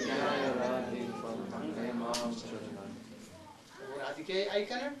 Iti Vijnaya. Radhike, I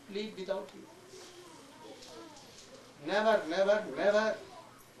cannot live without you. Never, never, never.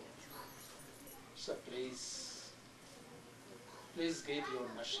 So please give your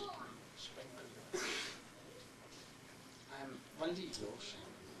mercy to me. Sprinkle your mercy. I am only yours.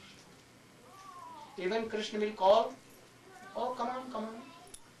 Even Krishna will call, oh come on, come on.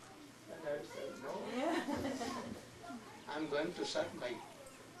 And I will say, no. I am going to serve my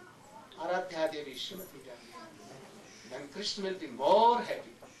Aradhya Devi Srimati Devi. Then Krishna will be more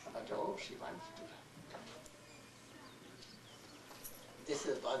happy. But oh, she wants to run. This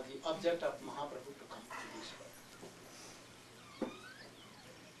was the object of Mahaprabhu to come to this world.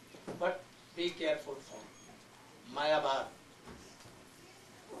 But be careful for Mayabad.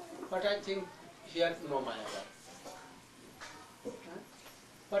 But I think here no Mayabad.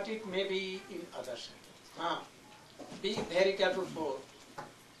 But it may be in other centers. be very careful for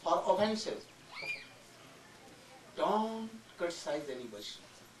offenses. Don't criticize any Vaishnava.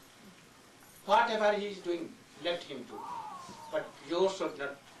 Whatever he is doing, let him do. But you should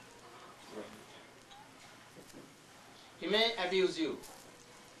not. He may abuse you.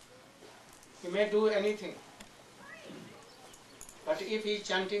 He may do anything. But if he is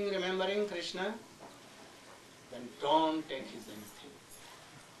chanting, remembering Krishna, then don't take his anything.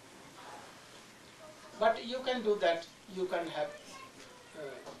 But you can do that. You can have,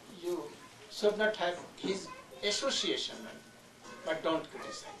 you should not have his association, but don't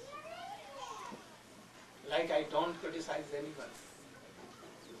criticize. Like I don't criticize anyone.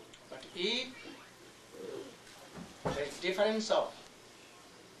 But if there is difference of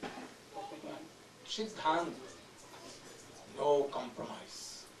Siddhant, no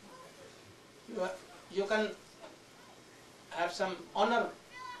compromise. You can have some honor.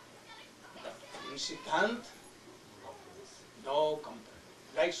 In Siddhant, no compromise.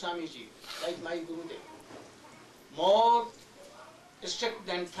 Like Swamiji, like my Gurudev, more strict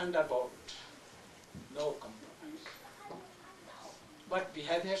than thunderbolt, no compromise. But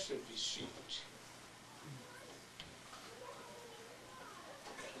behavior should be sweet.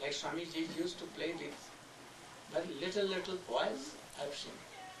 Like Swamiji used to play with very little boys, I have seen,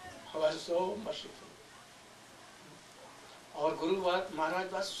 who was so merciful. Our Guru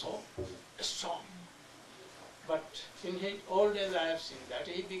Maharaj was so strong. But in his old age I have seen that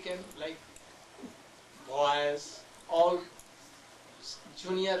he became like boys, all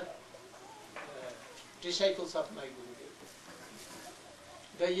junior disciples of my Gurudev.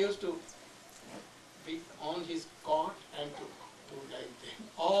 They used to be on his court and to do like them.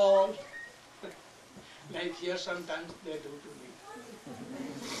 All like here sometimes they do to me.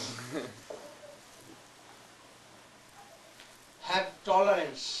 Have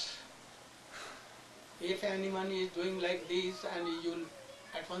tolerance. If anyone is doing like this and you'll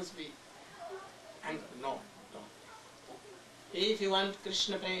at once be angry. No. If you want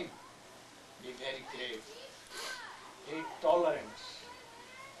Krishna prem, be very grave. Be tolerant.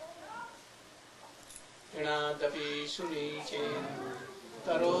 Inadapi suniche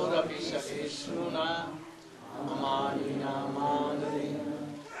tarorapi sakesnuna amanina manare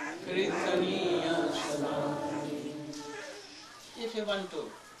kirtaniya sadani. If you want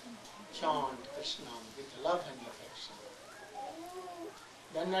to chant Krishna with love and affection,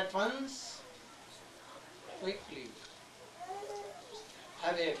 then at once, quickly,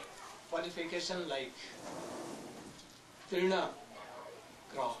 have a qualification like Trina,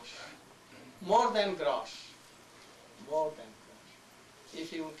 gross, more than gross.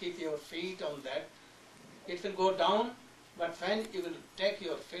 If you keep your feet on that, it will go down, but when you will take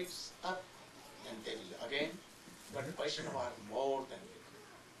your feet up, then they will again. But Vaishnavas are more than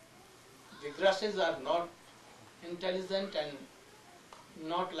that. The grasses are not intelligent and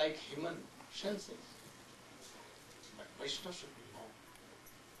not like human senses. But Vaishnavas should be more.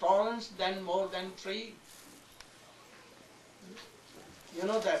 Tolerance than more than tree. You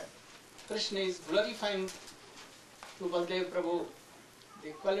know that Krishna is glorifying to Baldev Prabhu the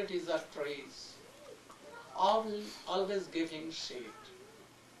qualities of trees. Always giving shade.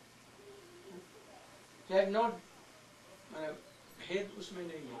 He had no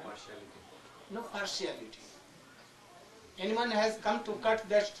no partiality. Anyone has come to cut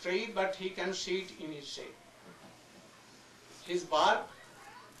that tree, but he can see it in his shade. His bark,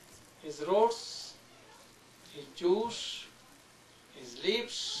 his roots, his juice, his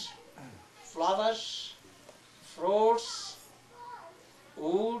leaves, flowers, fruits,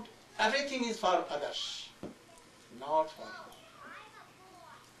 wood, everything is for others, not for him.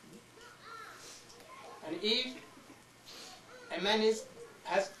 And if a man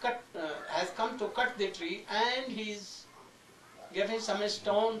has come to cut the tree and he is getting some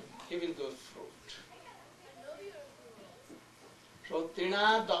stone, he will give fruit. So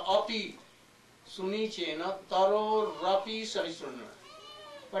Trina the api sunichena taror rapi sarisuna.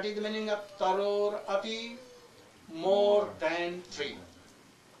 What is the meaning of taror api? More than tree.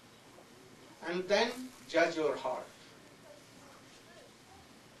 And then judge your heart.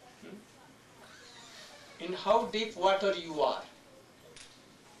 In how deep water you are.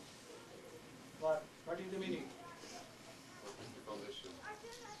 What is the meaning?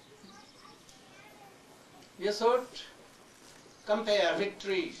 You should compare with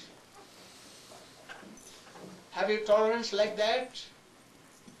trees. Have you tolerance like that?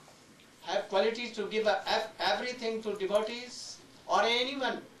 Have qualities to give everything to devotees or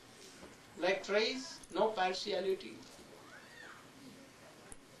anyone? Like trees, no partiality.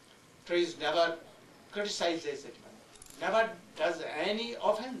 Trees never criticizes anyone, never does any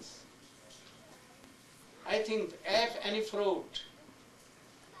offense. I think if any fruit,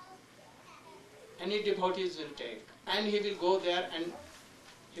 any devotees will take, and he will go there and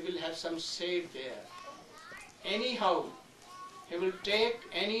he will have some shade there. Anyhow, he will take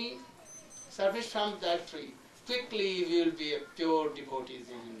any service from that tree. Quickly we will be a pure devotees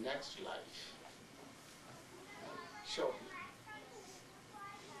in next life. So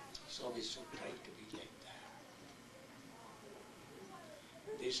we should try to be like that.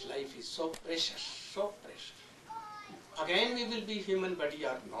 This life is so precious, so precious. Again we will be human body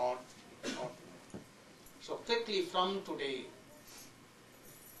or not. So quickly from today,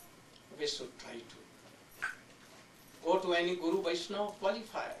 we should try to go to any Guru Vaishnava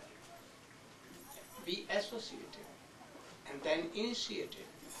qualifier, be associated, and then initiated,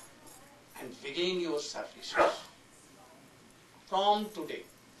 and begin your services from today.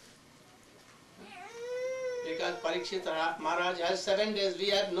 Because Parikshit Maharaj has 7 days, we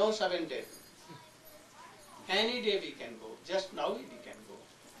have no 7 days. Any day we can go, just now we can go.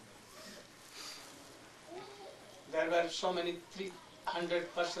 There were so many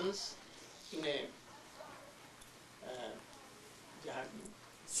 300 persons in a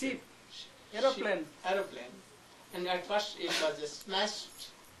Ship, aeroplane. Aeroplane. And at first it was smashed.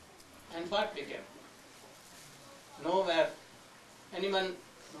 And what became? Nowhere. Anyone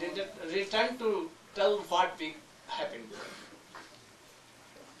didn't return to tell what happened.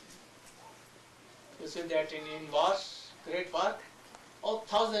 You see that in wars, great war,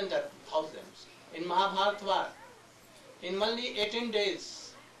 thousands and thousands. In Mahabharata war, in only 18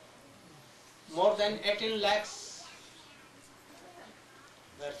 days, more than 18 lakhs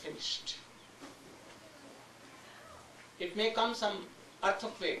were finished. It may come some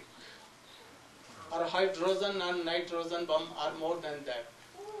earthquake or hydrogen and nitrogen bomb or more than that.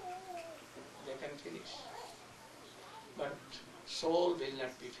 They can finish. But soul will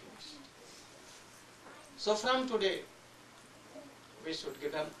not be finished. So from today, we should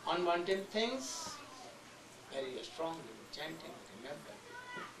give them unwanted things very strongly, chanting, remember.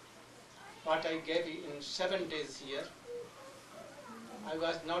 What I gave in 7 days here, I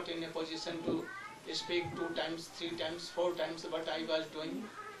was not in a position to speak 2 times, 3 times, 4 times what I was doing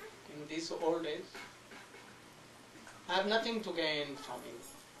in these old days. I have nothing to gain from you.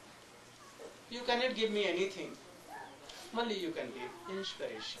 You cannot give me anything. Only you can give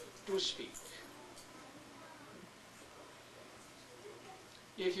inspiration to speak.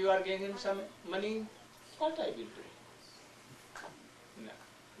 If you are giving some money, what I will do? No,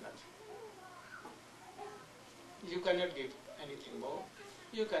 nothing. You cannot give anything more.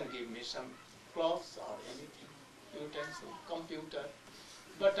 You can give me some clothes or anything, utensil, computer,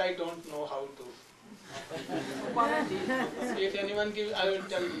 but I don't know how to. If anyone gives, I will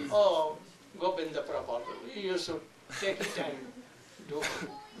tell you, oh, Govinda Prabhupada, you should take it and do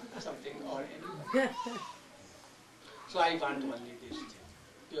something or anything. So I want only this thing,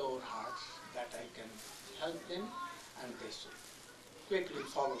 pure hearts, that I can help them, and they should quickly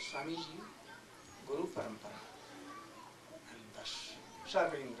follow Swamiji, Guru Parampara, and thus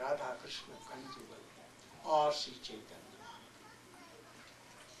serving Radha, Krishna, conjugal, or Sri Chaitanya.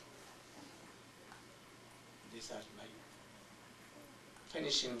 These are my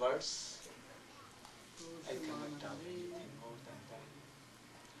finishing words. I cannot tell anything more than that.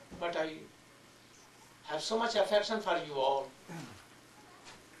 But I have so much affection for you all.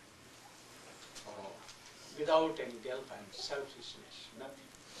 Without any guilt and selfishness,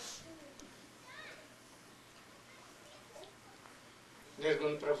 nothing.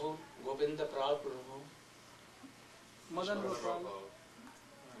 Nirgun Prabhu, Govinda Prabhu, Madan Prabhu,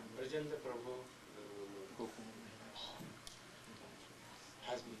 Brajendra Prabhu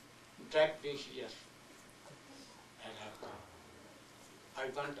has dragged me here and have come. I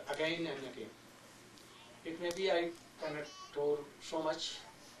want again and again. It may be I cannot tour so much,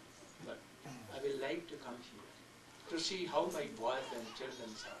 but I will like to come here to see how my boys and children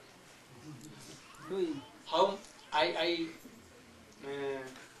are. doing. How I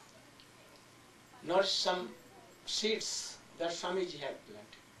nourish some seeds that Swamiji had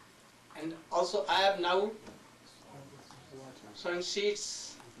planted. And also I have now some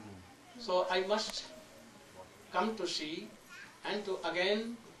seeds, so I must come to see and to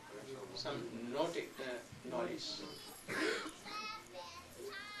again some knowledge.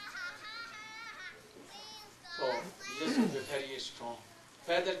 So this will be very strong.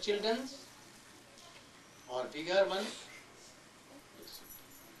 Whether children or bigger one,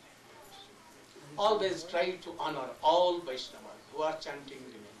 always try to honor all Vaisnavas who are chanting,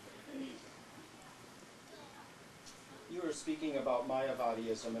 remembering. You were speaking about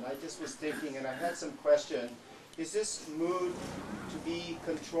Mayavadiism, and I just was thinking, and I had some question. Is this mood to be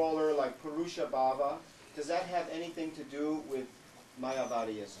controller like Purusha Bhava? does that have anything to do with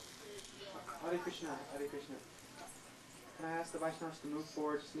Mayavadism? Hare Krishna, Hare Krishna. Can I ask the Vaishnavas to move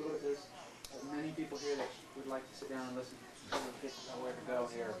forward just a little bit? There's many people here that would like to sit down and listen. We don't know where to go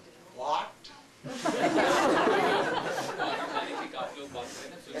here. What?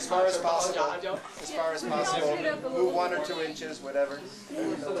 As far as possible. As far as possible. Move 1 or 2 inches, whatever.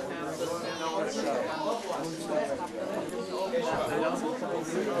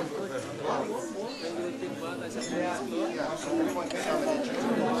 Everyone can come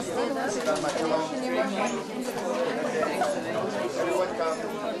and sit on my pillow. Everyone come.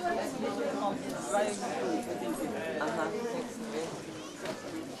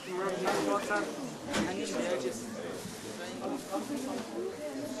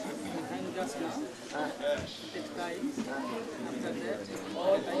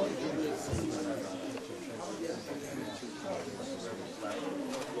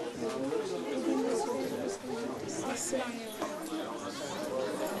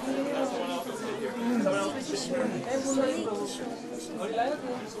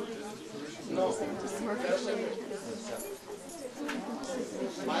 No.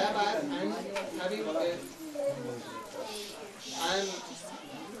 Mayabad, I'm having I'm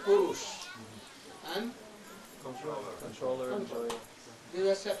Purush. I'm Controller. These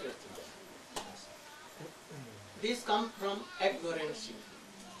are separate things. These come from ignorance.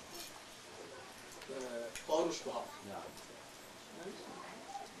 Purush Bhav.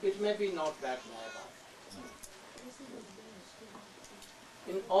 It may be not that Mayabad.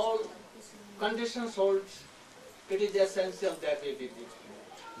 In all conditions holds, it is essential that we be different.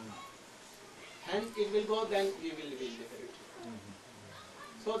 And it will go, then we will be liberated.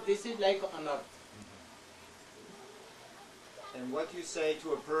 So this is like on earth. And what you say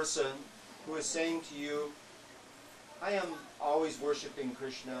to a person who is saying to you, I am always worshiping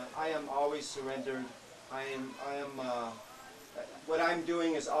Krishna, I am always surrendered, what I'm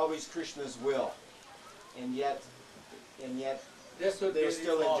doing is always Krishna's will, and yet they're still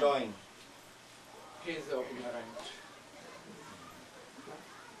enjoying. He is ignorant.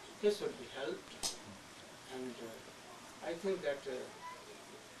 He should be helped, and I think that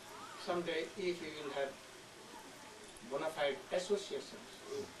someday if we will have bona fide associations,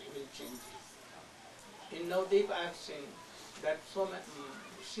 we will change this. In Navdeep I have seen that so many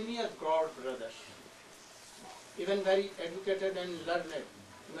senior God brothers, even very educated and learned,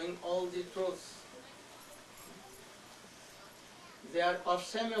 knowing all the truths, they are of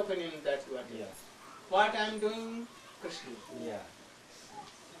same opinion that you are doing. Yeah. What I am doing, Krishna. Yeah.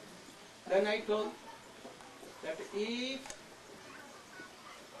 Then I told that if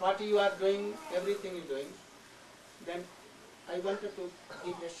what you are doing, everything you are doing, then I wanted to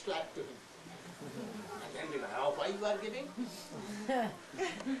give a slap to him. And then they go, oh, why you are giving?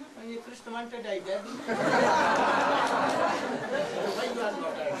 When Krishna wanted, I gave. Why you are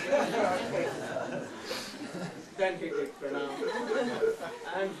not giving? Then he did pranam,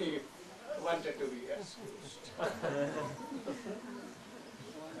 and he wanted to be excused.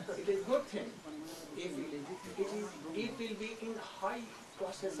 It is good thing if it will be in high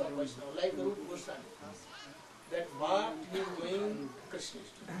process of Vaishnava, like Rupa Goswami, that what he is doing, Krishna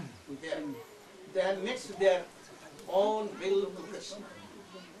is doing. They have mixed their own will to Krishna.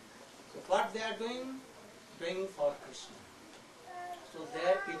 So what they are doing for Krishna. So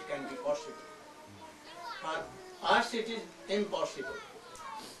there it can be possible. For us it is impossible.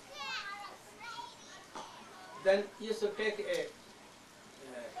 Then you should take a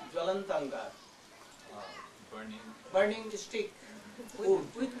Jvalantanga, burning stick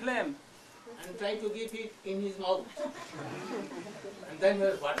with flame, and try to give it in his mouth. And then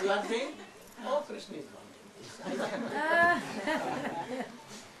what you are saying? Oh, Krishna is wanting this.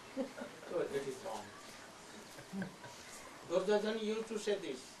 So it is wrong. Durjodhana used to say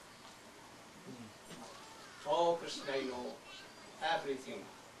this. Oh, Krishna, I know everything.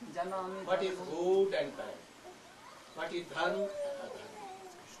 What is good and bad? What is dharma and adharma?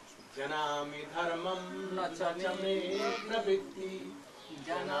 Janami dharmam na chame pravritti.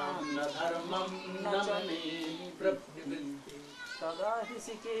 Janam na dharmam na me pravritti. Tada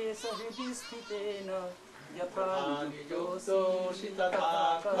hisikesa hridisthitena yaprani joso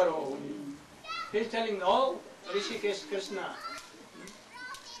sitata karomi. He is telling, oh, Rishikesh Krishna,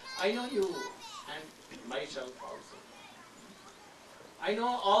 I know you and myself also. I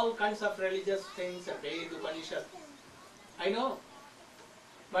know all kinds of religious things, Ved, Upanishad. I know,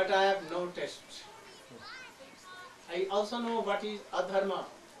 but I have no taste. I also know what is adharma.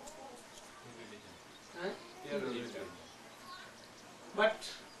 But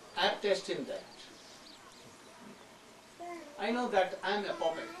I have taste in that. I know that I am a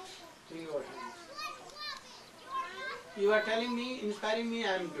puppet in your hands. you are telling me, inspiring me,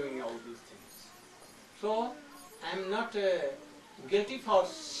 I am doing all these things. So I am not guilty for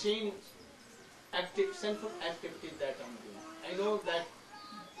sin, sinful activity that I am doing. I know that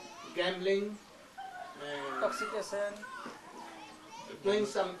gambling, Toxication, doing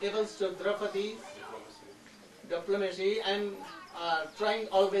some evils to Draupadi, diplomacy, and trying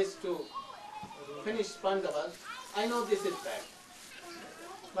always to finish Pandavas. I know this is bad,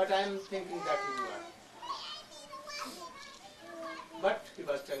 but I am thinking that you are. But he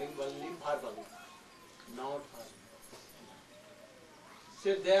was telling only verbally, not her.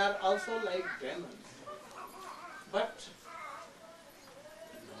 So they are also like demons. But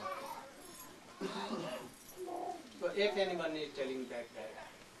so if anyone is telling that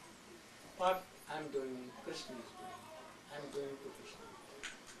what I am doing, Krishna is doing, I am doing to Krishna,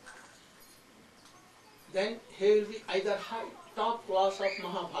 then he will be either high, top class of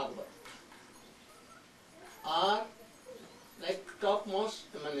Mahabhagavad, or like topmost,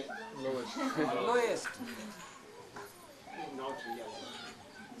 lowest. lowest. Is not real.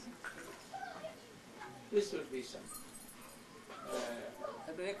 This should be some.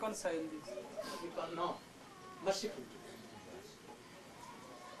 Reconcile this. Because no, merciful.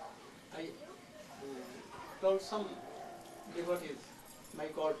 I told some devotees, my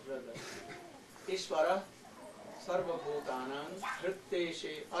god brother, Ishvara Sarva Bhutanam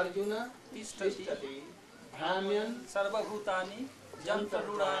Hritteshe Arjuna Tishtati Brahmyan Sarva Bhutani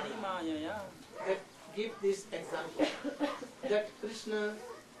Jantarurani Mayaya. That give this example that Krishna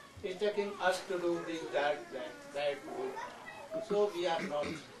is taking us to do this, that, good. So we are not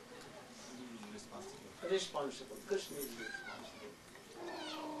responsible. Krishna is responsible.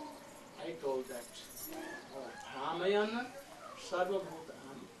 I told that Brahmayana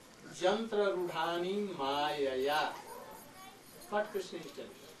Sarvabhutam Jantra Rudhani Mayaya. What Krishna is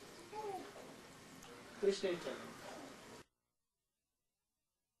telling? Krishna is telling